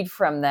would need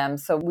from them.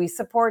 So we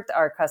support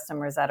our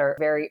customers at a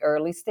very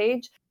early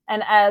stage.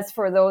 And as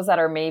for those that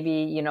are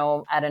maybe,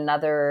 at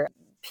another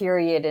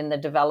period in the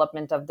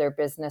development of their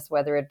business,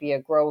 whether it be a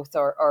growth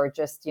or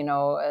just,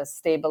 a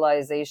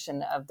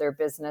stabilization of their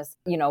business,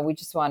 we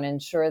just want to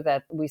ensure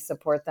that we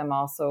support them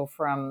also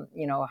from,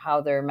 how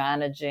they're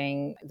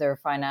managing their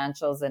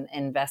financials and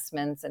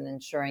investments, and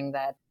ensuring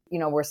that,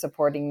 we're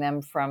supporting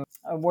them from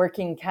a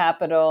working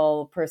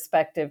capital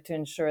perspective to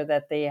ensure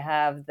that they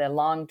have the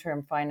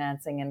long-term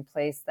financing in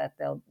place, that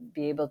they'll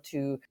be able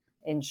to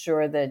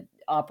ensure the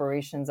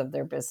operations of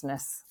their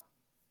business.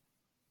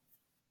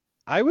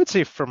 I would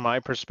say from my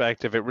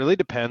perspective, it really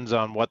depends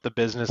on what the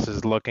business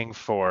is looking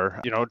for.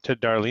 To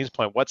Darlene's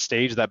point, what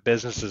stage that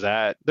business is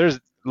at. There's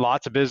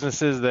lots of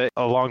businesses that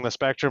along the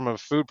spectrum of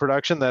food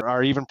production that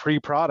are even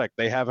pre-product.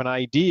 They have an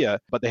idea,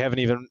 but they haven't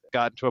even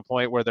gotten to a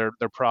point where their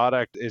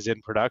product is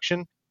in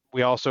production.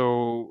 We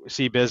also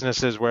see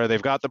businesses where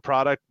they've got the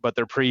product, but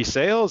they're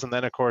pre-sales. And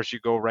then, of course, you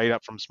go right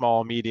up from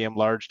small, medium,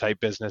 large type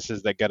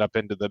businesses that get up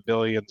into the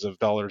billions of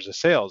dollars of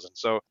sales. And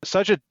so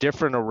such a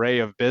different array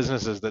of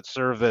businesses that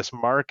serve this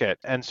market.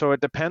 And so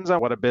it depends on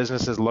what a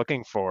business is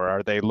looking for.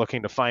 Are they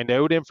looking to find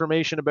out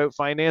information about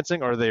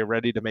financing? Are they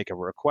ready to make a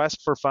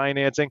request for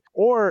financing?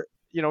 Or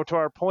to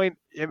our point,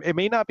 it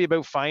may not be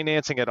about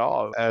financing at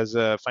all. As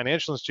a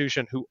financial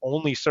institution who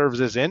only serves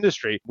this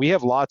industry, we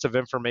have lots of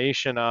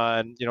information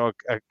on,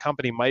 a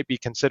company might be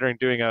considering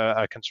doing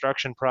a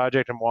construction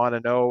project and want to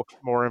know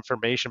more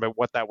information about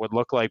what that would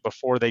look like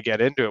before they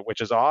get into it,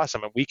 which is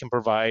awesome. And we can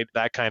provide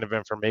that kind of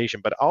information.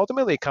 But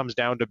ultimately, it comes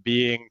down to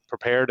being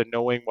prepared and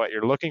knowing what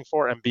you're looking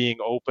for and being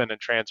open and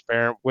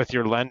transparent with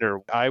your lender.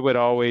 I would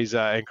always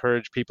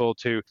encourage people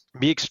to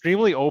be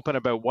extremely open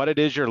about what it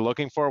is you're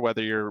looking for,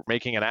 whether you're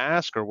making an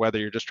ask or whether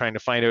you're just trying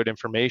to find out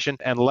information,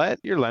 and let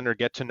your lender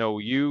get to know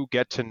you,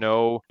 get to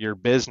know your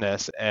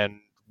business, and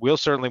we'll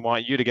certainly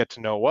want you to get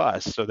to know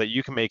us so that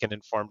you can make an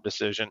informed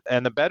decision.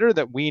 And the better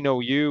that we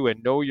know you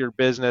and know your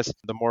business,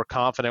 the more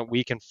confident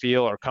we can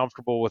feel or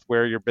comfortable with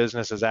where your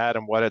business is at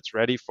and what it's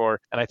ready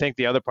for. And I think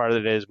the other part of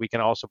it is we can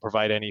also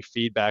provide any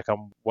feedback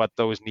on what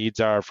those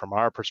needs are from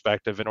our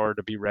perspective in order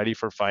to be ready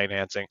for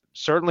financing.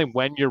 Certainly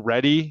when you're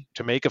ready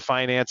to make a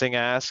financing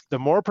ask, the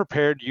more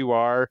prepared you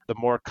are, the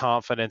more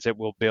confidence it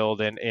will build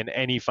in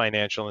any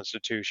financial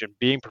institution.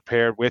 Being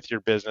prepared with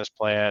your business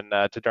plan,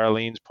 to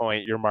Darlene's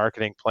point, your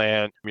marketing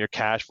plan, your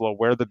cash flow,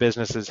 where the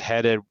business is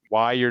headed,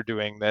 why you're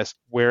doing this,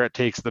 where it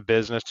takes the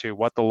business to,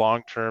 what the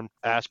long-term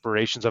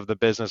aspirations of the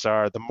business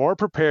are. The more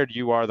prepared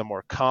you are, the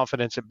more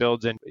confidence it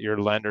builds in your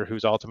lender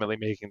who's ultimately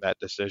making that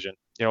decision.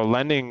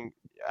 Lending,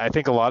 I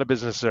think a lot of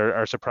businesses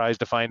are surprised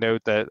to find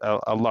out that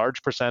a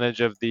large percentage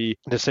of the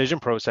decision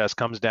process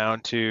comes down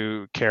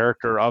to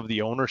character of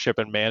the ownership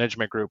and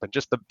management group. And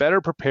just the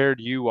better prepared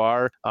you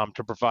are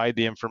to provide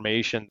the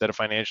information that a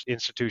financial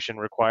institution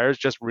requires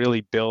just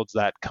really builds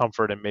that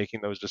comfort in making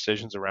those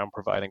decisions around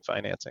providing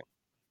financing.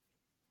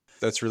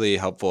 That's really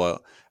helpful.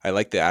 I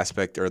like the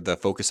aspect or the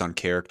focus on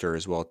character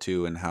as well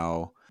too, and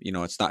how,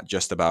 it's not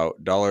just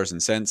about dollars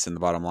and cents and the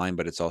bottom line,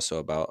 but it's also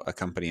about a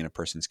company and a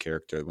person's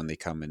character when they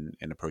come and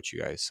approach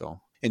you guys.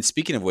 So, and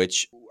speaking of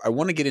which, I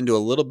want to get into a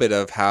little bit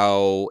of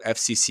how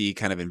FCC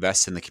kind of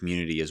invests in the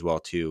community as well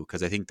too,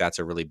 because I think that's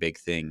a really big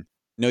thing.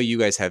 I know you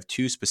guys have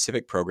two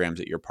specific programs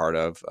that you're part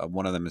of.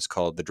 One of them is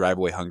called the Drive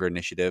Away Hunger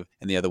Initiative,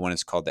 and the other one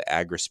is called the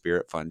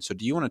Agri-Spirit Fund. So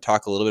do you want to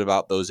talk a little bit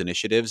about those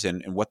initiatives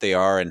and what they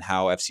are and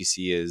how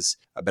FCC has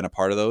been a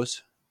part of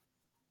those?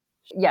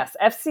 Yes,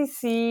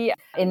 FCC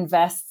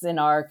invests in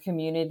our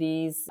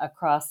communities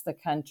across the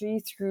country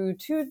through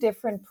two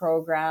different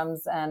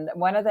programs, and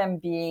one of them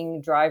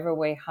being Drive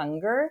Away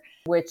Hunger,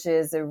 which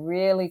is a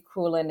really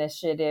cool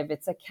initiative.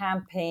 It's a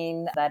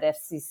campaign that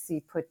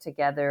FCC put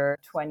together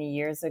 20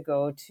 years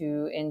ago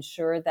to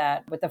ensure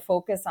that, with a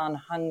focus on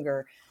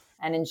hunger,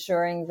 and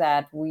ensuring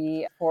that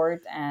we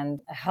support and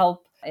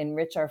help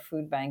enrich our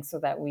food banks so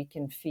that we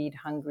can feed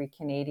hungry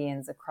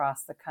Canadians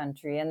across the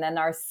country. And then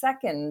our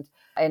second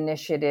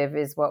initiative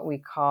is what we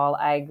call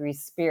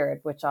Agri-Spirit,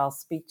 which I'll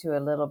speak to a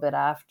little bit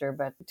after.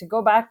 But to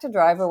go back to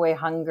Drive Away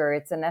Hunger,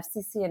 it's an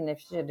FCC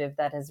initiative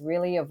that has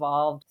really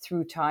evolved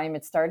through time.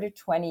 It started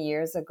 20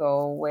 years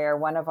ago, where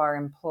one of our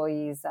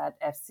employees at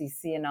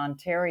FCC in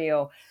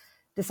Ontario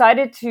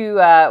decided to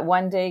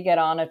one day get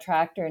on a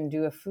tractor and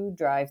do a food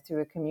drive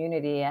through a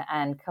community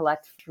and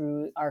collect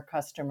through our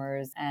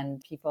customers and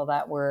people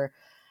that were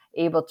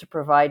able to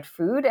provide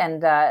food.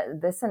 And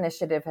this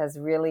initiative has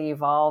really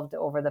evolved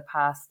over the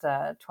past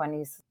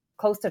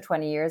close to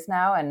 20 years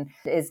now, and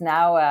is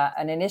now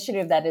an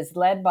initiative that is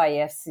led by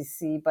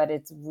FCC, but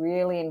it's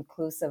really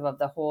inclusive of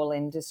the whole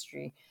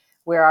industry,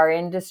 where our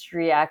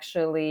industry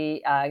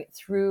actually,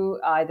 through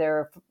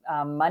either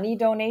money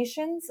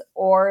donations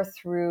or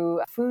through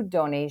food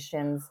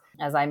donations,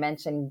 as I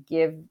mentioned,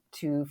 give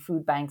to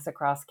food banks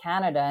across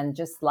Canada. And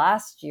just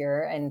last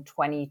year, in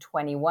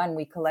 2021,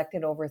 we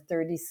collected over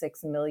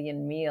 36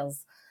 million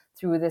meals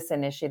through this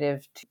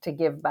initiative to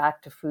give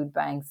back to food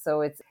banks.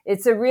 So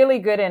it's a really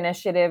good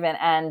initiative,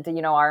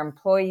 and our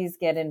employees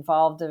get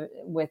involved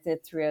with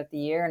it throughout the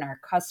year, and our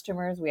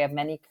customers, we have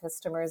many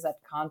customers that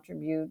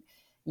contribute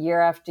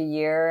year after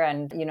year.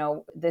 And,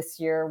 this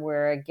year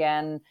we're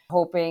again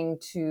hoping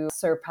to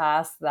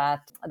surpass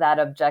that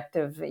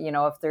objective,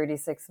 of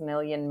 36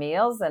 million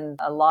meals. And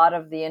a lot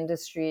of the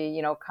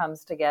industry,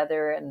 comes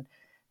together, and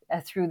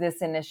through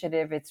this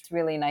initiative, it's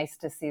really nice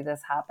to see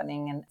this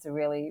happening. And it's a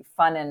really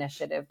fun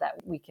initiative that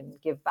we can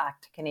give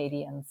back to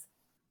Canadians.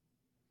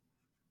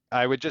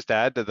 I would just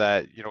add to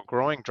that,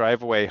 growing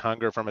Drive Away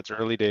Hunger from its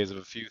early days of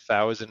a few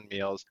thousand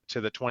meals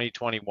to the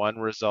 2021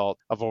 result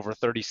of over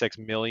 36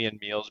 million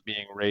meals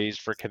being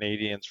raised for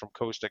Canadians from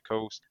coast to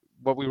coast.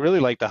 What we really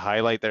like to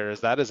highlight there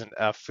is that is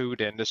a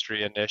food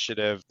industry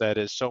initiative that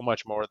is so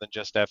much more than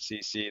just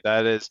FCC.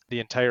 That is the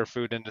entire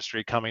food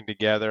industry coming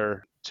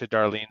together, to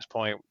Darlene's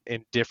point,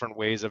 in different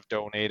ways of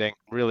donating,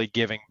 really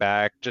giving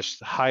back.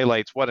 Just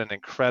highlights what an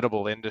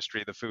incredible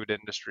industry the food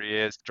industry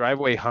is. Drive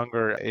Away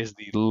Hunger is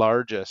the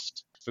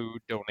largest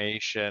food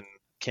donation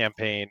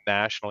campaign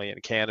nationally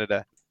in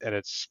Canada, and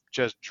it's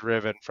just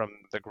driven from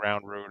the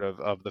ground root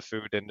of the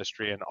food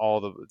industry and all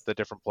the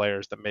different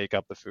players that make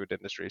up the food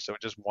industry. So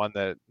just one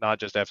that not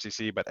just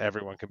FCC, but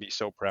everyone can be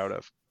so proud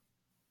of.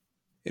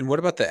 And what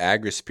about the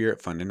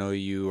Agri-Spirit Fund? I know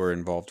you are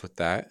involved with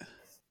that.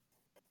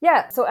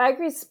 Yeah, so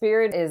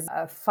AgriSpirit is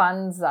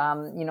funds, that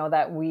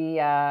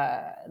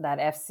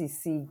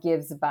FCC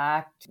gives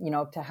back,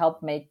 to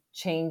help make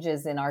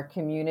changes in our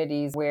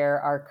communities where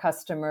our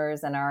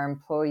customers and our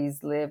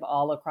employees live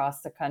all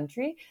across the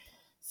country.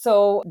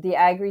 So the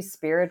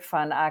AgriSpirit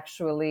Fund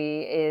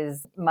actually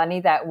is money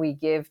that we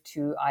give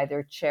to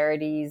either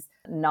charities,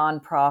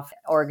 nonprofit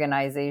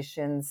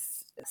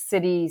organizations,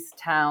 cities,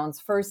 towns,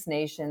 First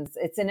Nations.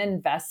 It's an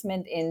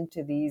investment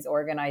into these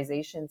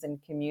organizations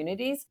and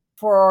communities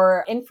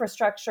for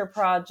infrastructure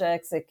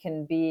projects. It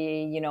can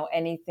be,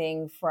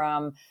 anything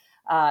from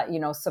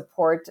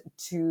support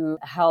to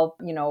help,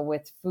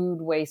 with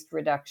food waste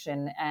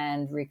reduction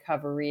and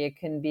recovery. It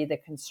can be the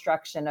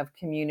construction of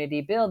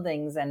community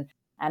buildings and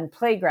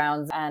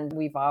playgrounds. And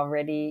we've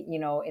already,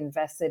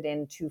 invested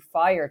into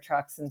fire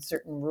trucks in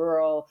certain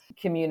rural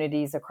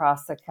communities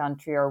across the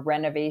country, or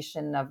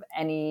renovation of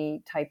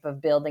any type of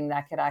building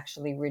that could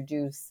actually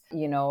reduce,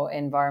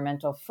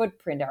 environmental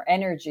footprint or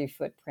energy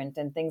footprint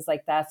and things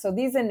like that. So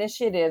these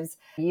initiatives,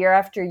 year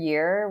after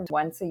year,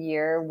 once a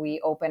year, we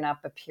open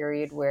up a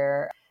period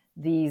where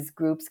these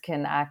groups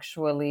can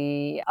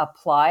actually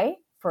apply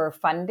for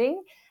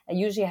funding. It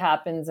usually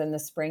happens in the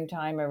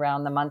springtime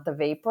around the month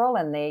of April,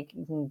 and they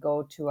can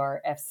go to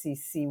our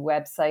FCC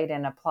website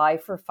and apply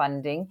for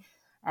funding.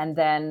 And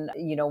then,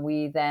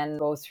 we then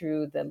go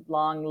through the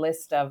long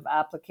list of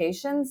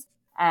applications,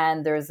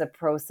 and there's a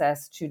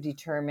process to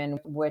determine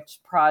which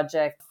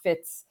project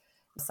fits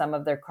some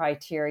of their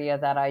criteria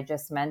that I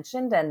just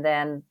mentioned. And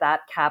then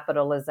that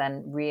capital is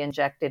then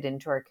re-injected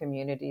into our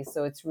community.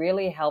 So it's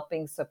really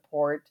helping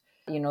support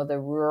the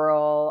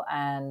rural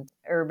and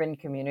urban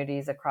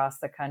communities across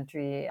the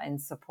country in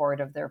support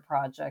of their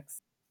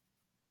projects.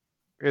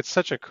 It's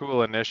such a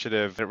cool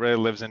initiative. It really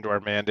lives into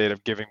our mandate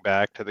of giving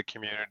back to the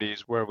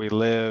communities where we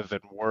live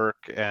and work.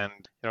 And,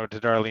 to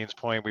Darlene's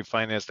point, we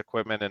financed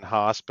equipment in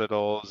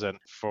hospitals and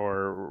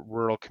for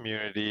rural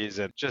communities,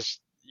 and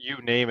just you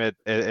name it.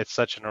 It's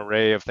such an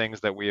array of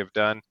things that we have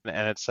done.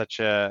 And it's such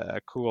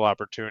a cool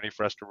opportunity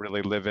for us to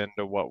really live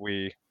into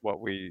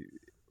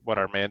what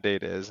our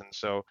mandate is. And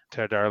so,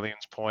 to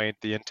Darlene's point,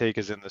 the intake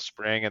is in the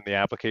spring, and the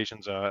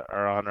applications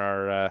are on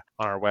our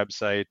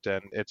website.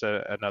 And it's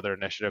another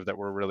initiative that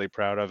we're really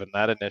proud of. And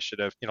that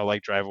initiative,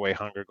 like Drive Away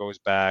Hunger, goes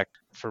back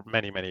for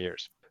many, many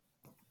years.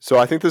 So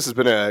I think this has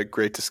been a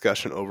great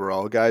discussion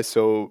overall, guys.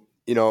 So,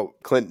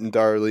 Clinton,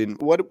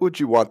 Darlene, what would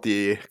you want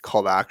the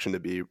call to action to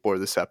be for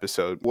this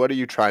episode? What are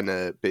you trying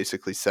to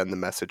basically send the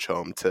message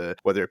home to,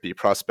 whether it be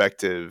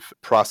prospective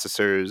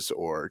processors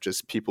or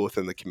just people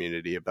within the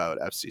community, about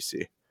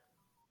FCC?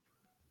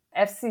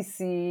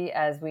 FCC,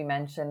 as we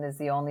mentioned, is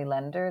the only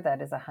lender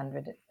that is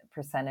 100%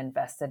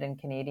 invested in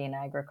Canadian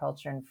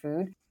agriculture and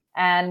food.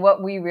 And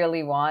what we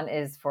really want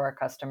is for our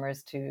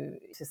customers to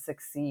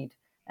succeed.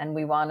 And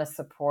we want to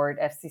support,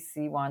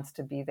 FCC wants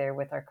to be there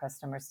with our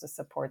customers to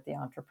support the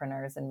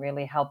entrepreneurs and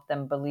really help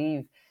them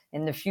believe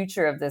in the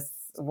future of this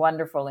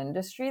wonderful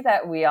industry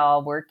that we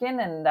all work in.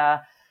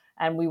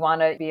 And we want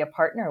to be a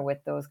partner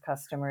with those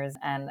customers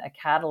and a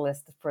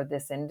catalyst for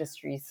this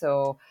industry.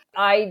 So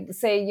I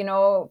say,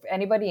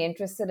 anybody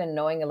interested in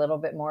knowing a little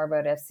bit more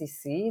about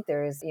FCC,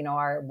 there's,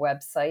 our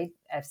website,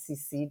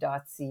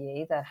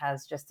 fcc.ca, that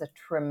has just a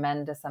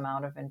tremendous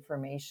amount of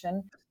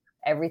information.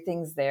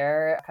 Everything's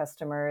there,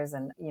 customers,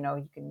 and,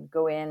 you can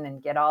go in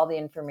and get all the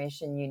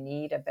information you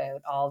need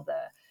about all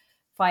the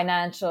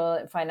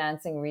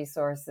financing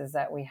resources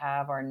that we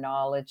have, our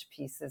knowledge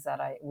pieces that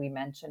we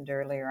mentioned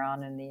earlier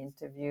on in the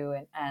interview,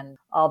 and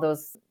all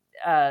those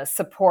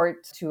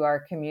support to our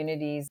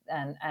communities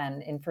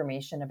and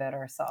information about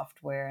our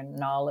software and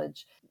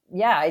knowledge.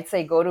 Yeah, I'd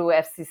say go to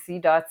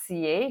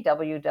fcc.ca,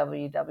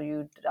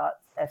 www.fcc.ca,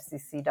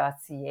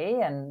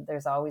 and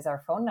there's always our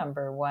phone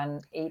number,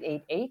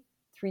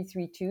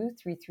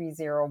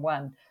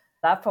 1-888-332-3301.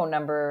 That phone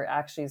number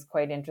actually is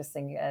quite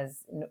interesting,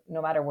 as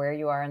no matter where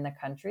you are in the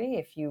country,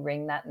 if you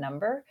ring that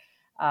number,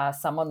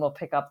 someone will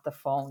pick up the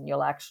phone.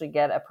 You'll actually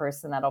get a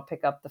person that'll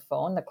pick up the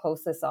phone. The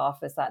closest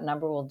office, that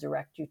number will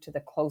direct you to the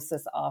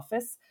closest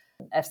office,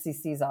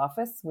 FCC's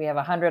office. We have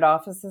 100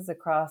 offices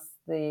across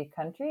the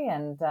country,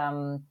 and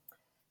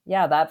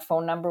that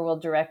phone number will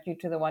direct you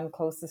to the one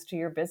closest to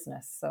your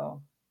business.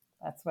 So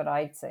that's what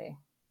I'd say.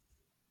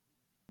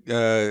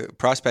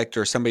 Prospect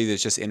or somebody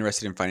that's just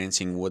interested in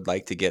financing would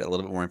like to get a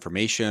little bit more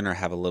information or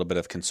have a little bit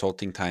of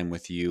consulting time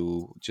with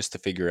you just to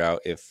figure out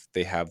if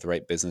they have the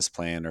right business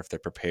plan or if they're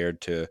prepared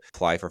to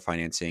apply for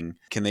financing,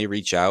 can they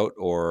reach out,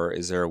 or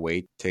is there a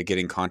way to get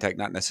in contact,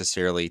 not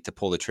necessarily to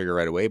pull the trigger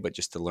right away, but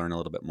just to learn a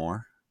little bit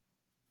more?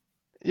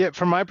 Yeah,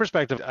 from my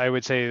perspective, I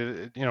would say,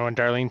 and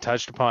Darlene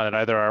touched upon it,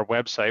 either our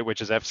website,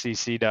 which is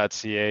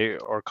fcc.ca,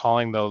 or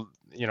calling the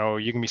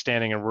you can be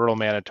standing in rural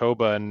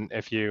Manitoba, and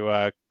if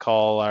you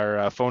call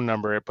our phone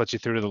number, it puts you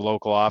through to the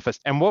local office.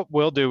 And what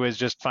we'll do is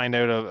just find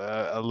out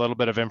a little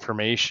bit of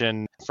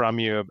information from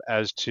you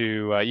as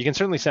to, you can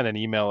certainly send an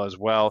email as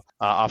well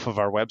off of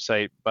our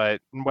website, but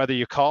whether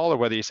you call or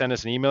whether you send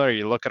us an email or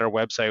you look at our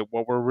website,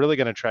 what we're really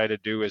going to try to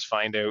do is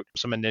find out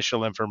some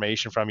initial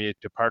information from you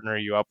to partner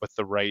you up with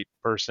the right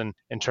person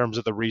in terms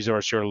of the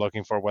resource you're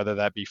looking for, whether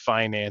that be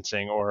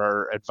financing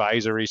or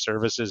advisory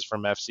services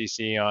from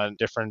FCC on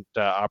different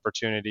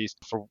opportunities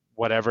for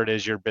whatever it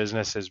is your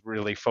business is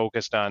really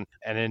focused on.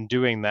 And in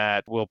doing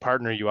that, we'll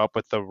partner you up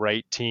with the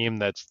right team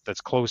that's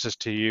closest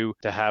to you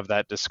to have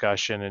that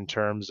discussion in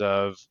terms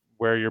of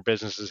where your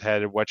business is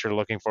headed, what you're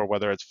looking for,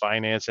 whether it's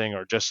financing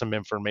or just some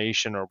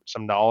information or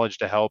some knowledge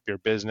to help your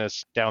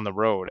business down the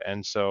road.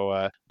 And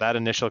so that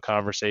initial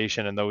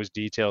conversation and those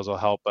details will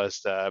help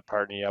us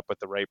partner you up with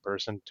the right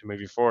person to move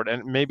you forward.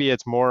 And maybe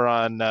it's more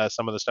on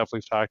some of the stuff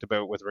we've talked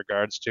about with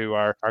regards to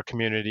our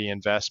community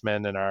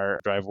investment and our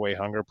Drive Away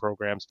Hunger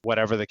programs,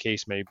 whatever the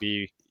case may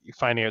be.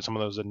 Finding out some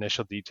of those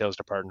initial details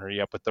to partner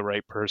you up with the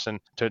right person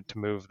to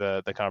move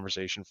the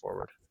conversation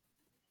forward.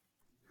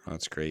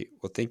 That's great.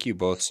 Well, thank you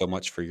both so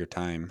much for your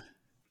time.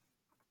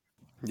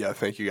 Yeah,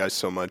 thank you guys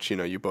so much.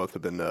 You both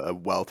have been a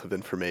wealth of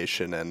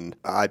information, and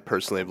I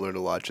personally have learned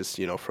a lot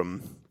just,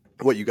 from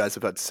what you guys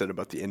have had to say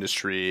about the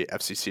industry,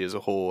 FCC as a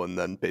whole, and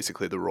then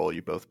basically the role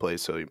you both play.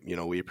 So,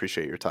 we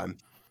appreciate your time.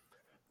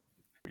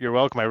 You're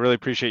welcome. I really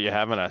appreciate you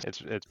having us.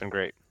 It's been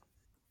great.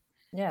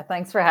 Yeah,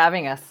 thanks for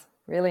having us.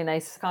 Really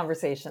nice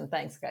conversation.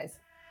 Thanks, guys.